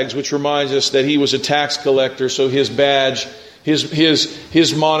 money bags, which reminds us that he was a tax collector. So his badge,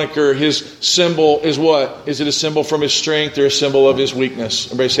 his moniker, his symbol is what? Is it a symbol from his strength or a symbol of his weakness?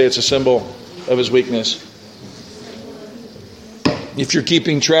 Everybody say it's a symbol of his weakness. If you're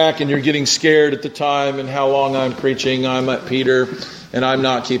keeping track and you're getting scared at the time and how long I'm preaching, I'm at Peter and I'm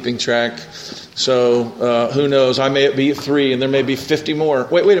not keeping track. So who knows? I may be at 3 and there may be 50 more.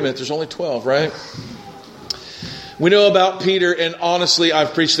 Wait a minute. There's only 12, right? We know about Peter, and honestly,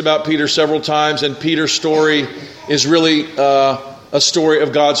 I've preached about Peter several times, and Peter's story is really a story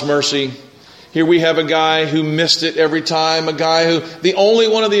of God's mercy. Here we have a guy who missed it every time, a guy who, the only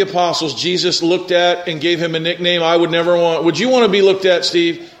one of the apostles Jesus looked at and gave him a nickname I would never want. Would you want to be looked at,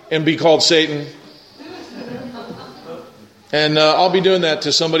 Steve, and be called Satan? And I'll be doing that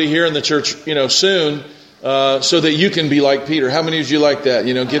to somebody here in the church, soon. So that you can be like Peter. How many of you like that?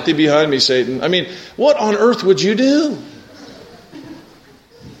 Get thee behind me, Satan. I mean, what on earth would you do?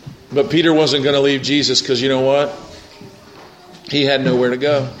 But Peter wasn't going to leave Jesus because you know what? He had nowhere to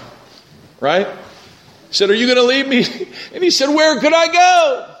go. Right? He said, are you going to leave me? And he said, where could I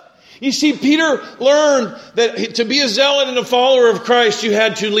go? You see, Peter learned that to be a zealot and a follower of Christ, you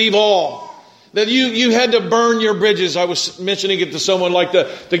had to leave all. That you had to burn your bridges. I was mentioning it to someone like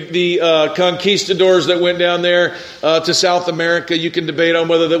the conquistadors that went down there to South America. You can debate on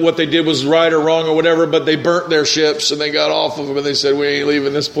whether what they did was right or wrong or whatever, but they burnt their ships and they got off of them and they said, we ain't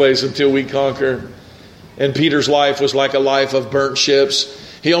leaving this place until we conquer. And Peter's life was like a life of burnt ships.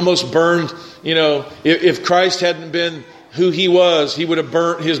 He almost burned, if Christ hadn't been who he was, he would have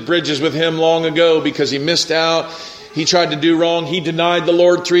burnt his bridges with him long ago because he missed out. He tried to do wrong. He denied the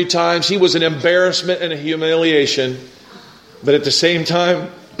Lord 3 times. He was an embarrassment and a humiliation. But at the same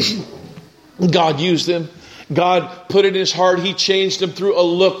time, God used him. God put it in his heart. He changed him through a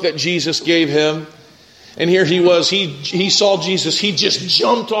look that Jesus gave him. And here he was. He saw Jesus. He just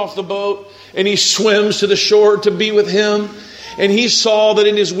jumped off the boat and he swims to the shore to be with him. And he saw that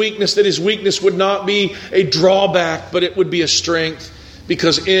in his weakness would not be a drawback, but it would be a strength.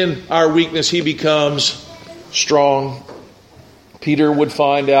 Because in our weakness, he becomes strong. Peter would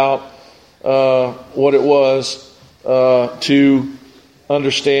find out what it was to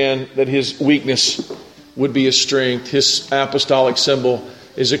understand that his weakness would be his strength. His apostolic symbol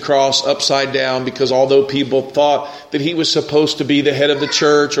is a cross upside down because although people thought that he was supposed to be the head of the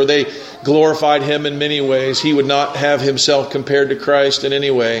church or they glorified him in many ways, he would not have himself compared to Christ in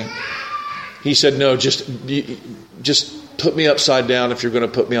any way. He said, no, just put me upside down if you're going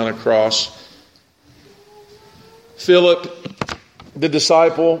to put me on a cross. Philip, the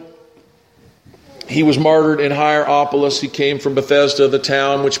disciple, he was martyred in Hierapolis. He came from Bethesda, the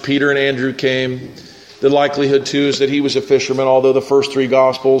town which Peter and Andrew came. The likelihood, too, is that he was a fisherman, although the first 3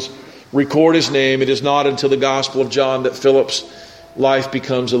 Gospels record his name. It is not until the Gospel of John that Philip's life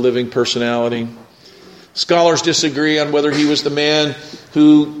becomes a living personality. Scholars disagree on whether he was the man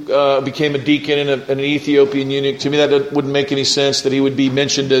who became a deacon and an Ethiopian eunuch. To me, that wouldn't make any sense that he would be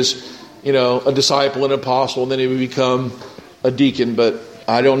mentioned as a disciple and apostle, and then he would become a deacon. But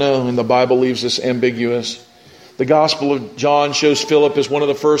I don't know, and the Bible leaves us ambiguous. The Gospel of John shows Philip as one of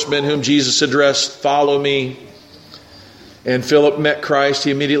the first men whom Jesus addressed, follow me. And Philip met Christ.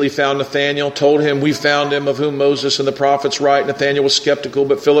 He immediately found Nathanael, told him, we found him of whom Moses and the prophets write. Nathanael was skeptical,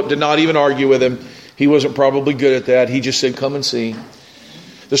 but Philip did not even argue with him. He wasn't probably good at that. He just said, come and see.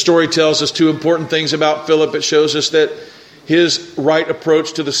 The story tells us 2 important things about Philip. It shows us that his right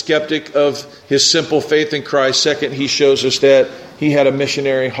approach to the skeptic of his simple faith in Christ. Second, he shows us that he had a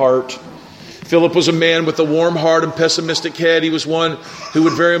missionary heart. Philip was a man with a warm heart and pessimistic head. He was one who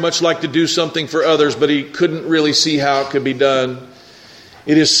would very much like to do something for others, but he couldn't really see how it could be done.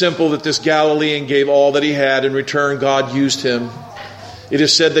 It is simple that this Galilean gave all that he had. In return, God used him. It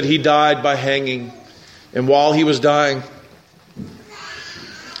is said that he died by hanging. And while he was dying,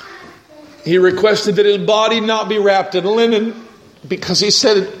 he requested that his body not be wrapped in linen because he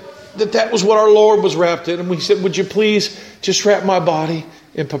said that was what our Lord was wrapped in. And we said, would you please just wrap my body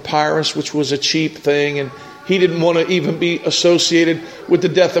in papyrus, which was a cheap thing. And he didn't want to even be associated with the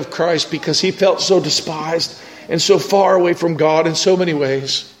death of Christ because he felt so despised and so far away from God in so many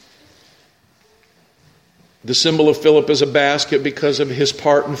ways. The symbol of Philip is a basket because of his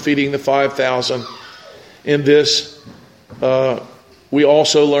part in feeding the 5,000. In this, we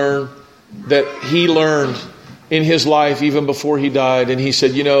also learn that he learned in his life even before he died. And he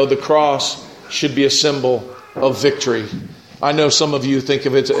said, the cross should be a symbol of victory. I know some of you think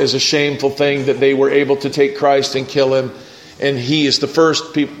of it as a shameful thing that they were able to take Christ and kill him. And he is the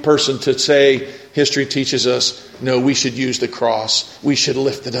first person to say, history teaches us, no, we should use the cross. We should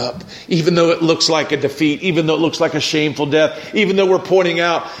lift it up. Even though it looks like a defeat, even though it looks like a shameful death, even though we're pointing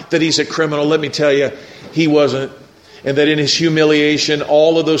out that he's a criminal, let me tell you, he wasn't. And that in his humiliation,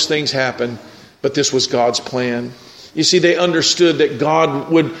 all of those things happened. But this was God's plan. You see, they understood that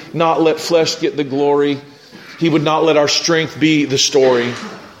God would not let flesh get the glory. He would not let our strength be the story.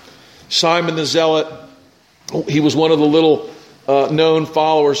 Simon the Zealot, he was one of the little known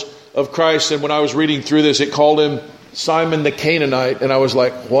followers of Christ. And when I was reading through this, it called him Simon the Canaanite. And I was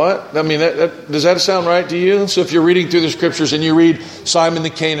like, what? I mean, does that sound right to you? So if you're reading through the scriptures and you read Simon the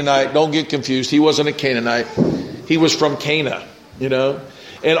Canaanite, don't get confused. He wasn't a Canaanite. He was from Cana,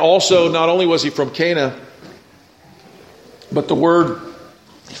 And also, not only was he from Cana, but the word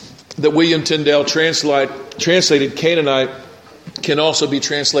that William Tyndale translated Canaanite can also be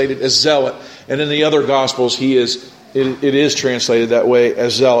translated as zealot. And in the other Gospels, it is translated that way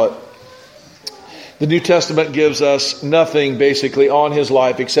as zealot. The New Testament gives us nothing basically on his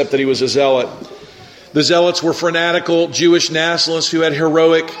life except that he was a zealot. The zealots were fanatical Jewish nationalists who had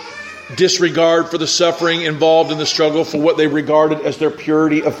heroic disregard for the suffering involved in the struggle for what they regarded as their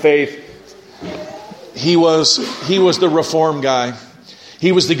purity of faith. He was the reform guy.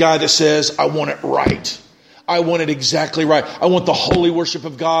 He was the guy that says, I want it right. I want it exactly right. I want the holy worship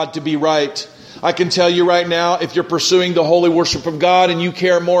of God to be right. I can tell you right now, if you're pursuing the holy worship of God and you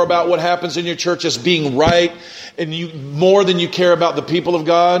care more about what happens in your church as being right, and you more than you care about the people of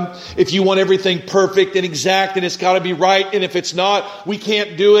God, if you want everything perfect and exact and it's got to be right, and if it's not, we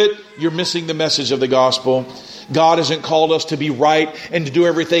can't do it, you're missing the message of the gospel. God hasn't called us to be right and to do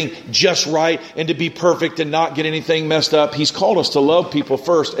everything just right and to be perfect and not get anything messed up. He's called us to love people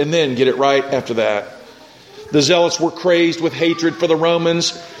first and then get it right after that. The zealots were crazed with hatred for the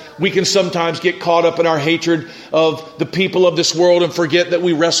Romans. We can sometimes get caught up in our hatred of the people of this world and forget that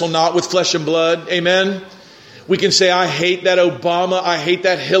we wrestle not with flesh and blood. Amen? We can say, I hate that Obama. I hate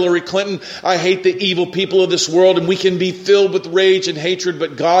that Hillary Clinton. I hate the evil people of this world. And we can be filled with rage and hatred.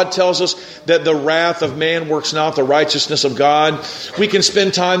 But God tells us that the wrath of man works not the righteousness of God. We can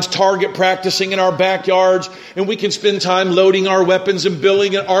spend time target practicing in our backyards. And we can spend time loading our weapons and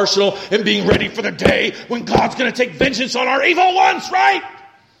building an arsenal and being ready for the day when God's going to take vengeance on our evil ones, right?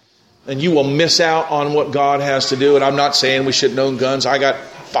 And you will miss out on what God has to do. And I'm not saying we shouldn't own guns. I got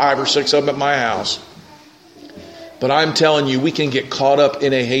 5 or 6 of them at my house. But I'm telling you, we can get caught up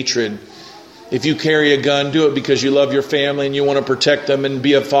in a hatred. If you carry a gun, do it because you love your family and you want to protect them and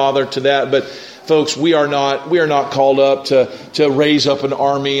be a father to that. But folks, we are not called up to raise up an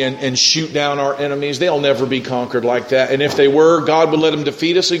army and shoot down our enemies. They'll never be conquered like that. And if they were, God would let them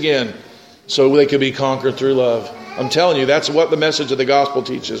defeat us again so they could be conquered through love. I'm telling you, that's what the message of the gospel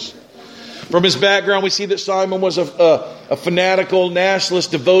teaches. From his background, we see that Simon was a fanatical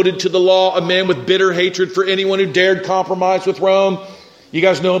nationalist devoted to the law, a man with bitter hatred for anyone who dared compromise with Rome. You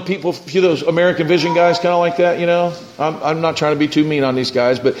guys know people, a few of those American Vision guys kind of like that, I'm not trying to be too mean on these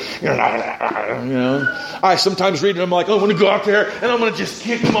guys, but, I sometimes read them, I'm like, I'm going to go out there and I'm going to just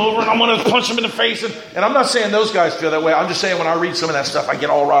kick them over and I'm going to punch them in the face. And I'm not saying those guys feel that way. I'm just saying when I read some of that stuff, I get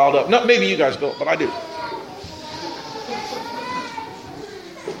all riled up. No, maybe you guys don't, but I do.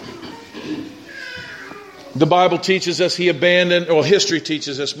 The Bible teaches us history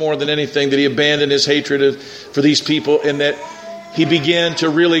teaches us more than anything that he abandoned his hatred for these people and that he began to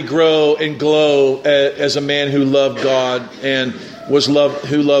really grow and glow as a man who loved God and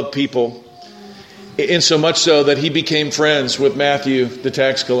who loved people. And so much so that he became friends with Matthew, the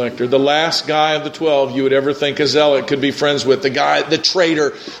tax collector, the last guy of the 12 you would ever think a zealot could be friends with, the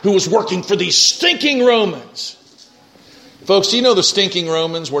traitor who was working for these stinking Romans. Folks, do you know the stinking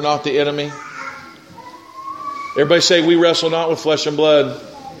Romans were not the enemy? Everybody say, we wrestle not with flesh and blood.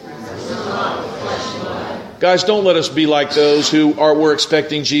 Guys, don't let us be like those who were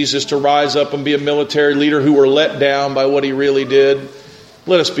expecting Jesus to rise up and be a military leader who were let down by what he really did.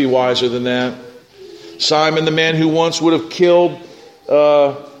 Let us be wiser than that. Simon, the man who once would have killed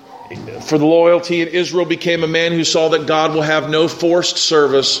for the loyalty in Israel, became a man who saw that God will have no forced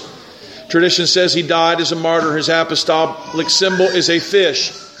service. Tradition says he died as a martyr. His apostolic symbol is a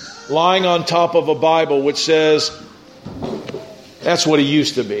fish lying on top of a Bible, which says that's what he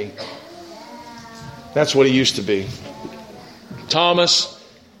used to be. That's what he used to be. Thomas,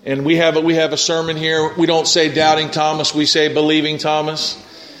 and we have a sermon here. We don't say doubting Thomas, we say believing Thomas.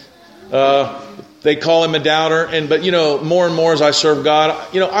 They call him a doubter, but more and more as I serve God,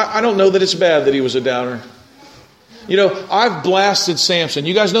 I don't know that it's bad that he was a doubter. I've blasted Samson.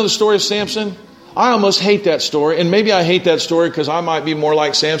 You guys know the story of Samson? I almost hate that story. And maybe I hate that story because I might be more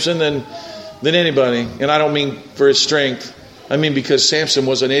like Samson than anybody. And I don't mean for his strength. I mean because Samson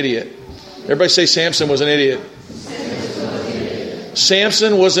was an idiot. Everybody say Samson was an idiot.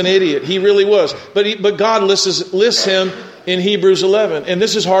 Samson was an idiot. He really was. But God lists him in Hebrews 11. And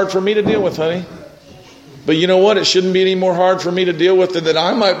this is hard for me to deal with, honey. But you know what? It shouldn't be any more hard for me to deal with than that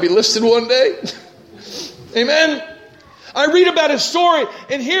I might be listed one day. Amen. I read about his story,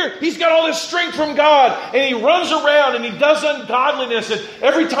 and here he's got all this strength from God, and he runs around and he does ungodliness, and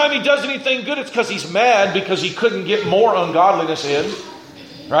every time he does anything good, it's because he's mad because he couldn't get more ungodliness in.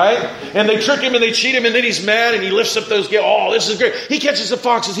 Right? And they trick him and they cheat him, and then he's mad and he lifts up those gifts. Oh, this is great. He catches the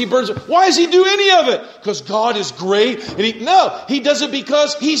foxes, he burns them. Why does he do any of it? Because God is great. And he does it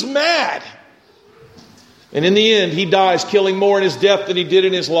because he's mad. And in the end, he dies killing more in his death than he did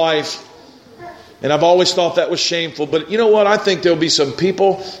in his life. And I've always thought that was shameful. But you know what? I think there'll be some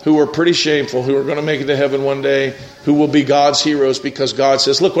people who are pretty shameful who are going to make it to heaven one day, who will be God's heroes because God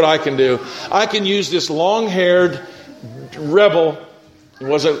says, look what I can do. I can use this long-haired rebel. It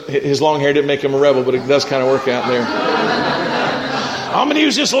wasn't, his long hair didn't make him a rebel, but it does kind of work out there. I'm going to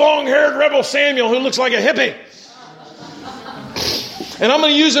use this long-haired rebel Samuel who looks like a hippie. And I'm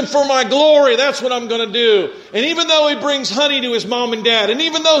going to use him for my glory. That's what I'm going to do. And even though he brings honey to his mom and dad, and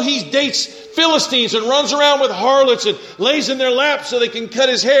even though he dates Philistines and runs around with harlots and lays in their laps so they can cut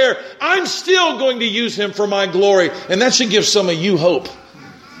his hair, I'm still going to use him for my glory. And that should give some of you hope.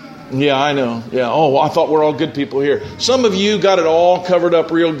 Yeah, I know. Yeah. Oh, well, I thought we're all good people here. Some of you got it all covered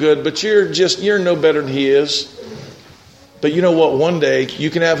up real good, but you're no better than he is. But you know what? One day you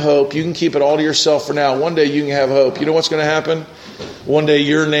can have hope. You can keep it all to yourself for now. One day you can have hope. You know what's going to happen? One day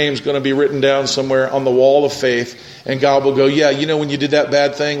your name's going to be written down somewhere on the wall of faith. And God will go, yeah, you know when you did that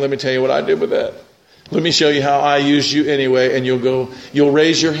bad thing? Let me tell you what I did with that. Let me show you how I used you anyway. And you'll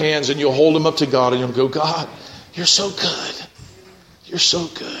raise your hands and you'll hold them up to God. And you'll go, God, you're so good. You're so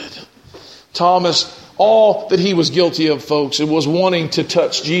good. Thomas, all that he was guilty of, folks, it was wanting to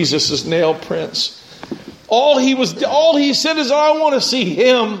touch Jesus' nail prints. All he said is, I want to see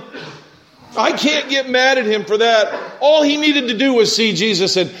him. I can't get mad at him for that. All he needed to do was see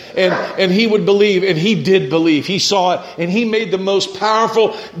Jesus and he would believe. And he did believe. He saw it. And he made the most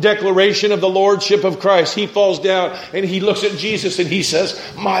powerful declaration of the Lordship of Christ. He falls down and he looks at Jesus and he says,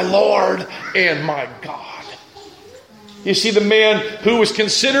 my Lord and my God. You see, the man who was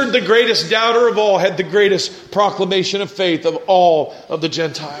considered the greatest doubter of all had the greatest proclamation of faith of all of the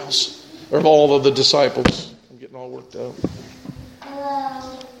Gentiles, or of all of the disciples. I'm getting all worked up.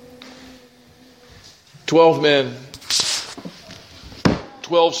 12 men,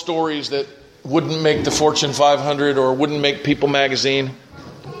 12 stories that wouldn't make the Fortune 500 or wouldn't make People magazine.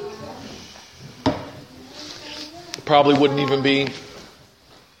 Probably wouldn't even be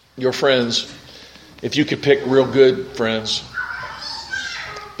your friends if you could pick real good friends.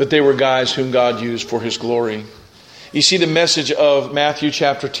 But they were guys whom God used for his glory. You see, the message of Matthew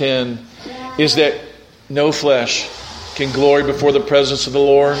chapter 10 is that no flesh can glory before the presence of the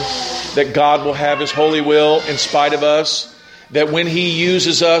Lord, that God will have his holy will in spite of us, that when he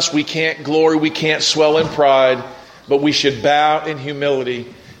uses us, we can't glory, we can't swell in pride, but we should bow in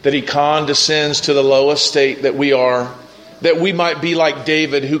humility, that he condescends to the lowest state that we are, that we might be like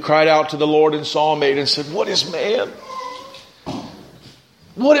David, who cried out to the Lord in Psalm 8 and said, what is man?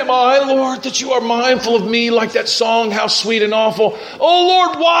 What am I, Lord, that you are mindful of me, like that song, how sweet and awful. Oh,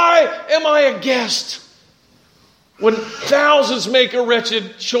 Lord, why am I a guest? When thousands make a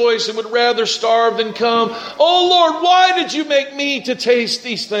wretched choice and would rather starve than come. Oh, Lord, why did you make me to taste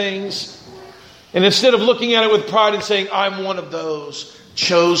these things? And instead of looking at it with pride and saying, I'm one of those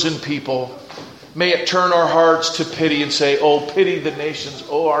chosen people, may it turn our hearts to pity and say, oh, pity the nations,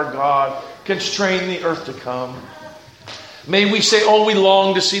 oh, our God, constrain the earth to come. May we say, oh, we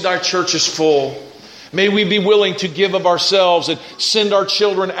long to see thy churches full. May we be willing to give of ourselves and send our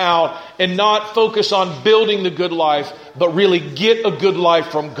children out and not focus on building the good life, but really get a good life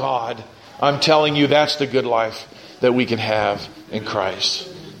from God. I'm telling you, that's the good life that we can have in Christ.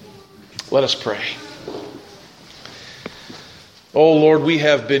 Let us pray. Oh, Lord, we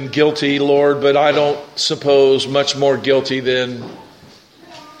have been guilty, Lord, but I don't suppose much more guilty than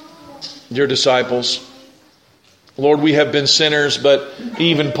your disciples. Lord, we have been sinners, but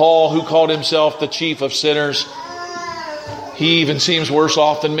even Paul, who called himself the chief of sinners, he even seems worse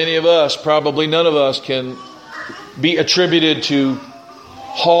off than many of us. Probably none of us can be attributed to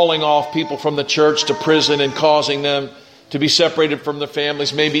hauling off people from the church to prison and causing them to be separated from their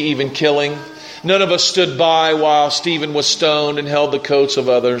families, maybe even killing. None of us stood by while Stephen was stoned and held the coats of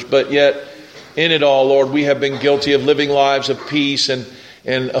others. But yet, in it all, Lord, we have been guilty of living lives of peace and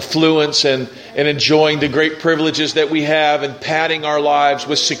affluence and enjoying the great privileges that we have and padding our lives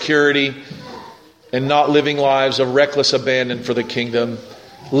with security and not living lives of reckless abandon for the kingdom.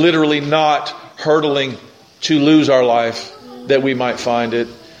 Literally not hurtling to lose our life that we might find it.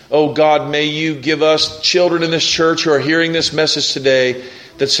 Oh God, may you give us children in this church who are hearing this message today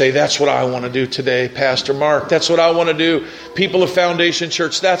that say, that's what I want to do today, Pastor Mark. That's what I want to do. People of Foundation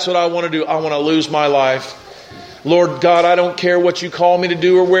Church, that's what I want to do. I want to lose my life. Lord God, I don't care what you call me to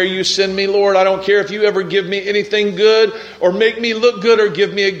do or where you send me, Lord. I don't care if you ever give me anything good or make me look good or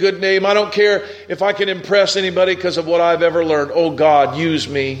give me a good name. I don't care if I can impress anybody because of what I've ever learned. Oh God, use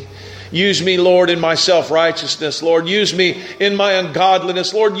me. Use me, Lord, in my self-righteousness. Lord, use me in my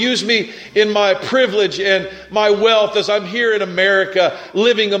ungodliness. Lord, use me in my privilege and my wealth as I'm here in America,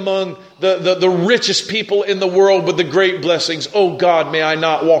 living among the richest people in the world with the great blessings. Oh God, may I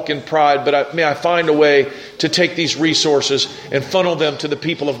not walk in pride, but may I find a way to take these resources and funnel them to the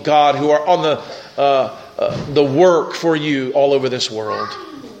people of God who are on the work for you all over this world.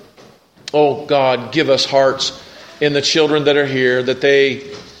 Oh God, give us hearts in the children that are here, that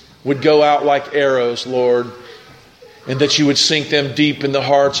they would go out like arrows, Lord, and that you would sink them deep in the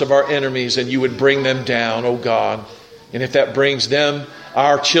hearts of our enemies and you would bring them down, oh God. And if that brings them,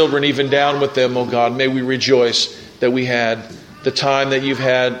 our children, even down with them, oh God, may we rejoice that we had the time that you've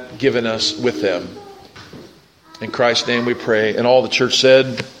had given us with them. In Christ's name we pray. And all the church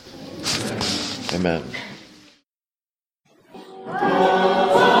said, Amen.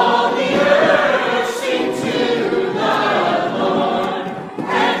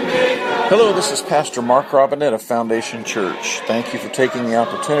 Hello, this is Pastor Mark Robinette of Foundation Church. Thank you for taking the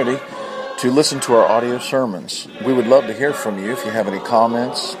opportunity to listen to our audio sermons. We would love to hear from you if you have any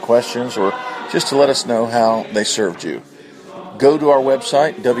comments, questions, or just to let us know how they served you. Go to our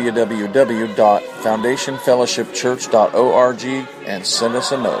website, www.foundationfellowshipchurch.org, and send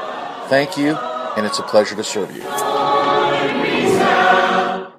us a note. Thank you, and it's a pleasure to serve you.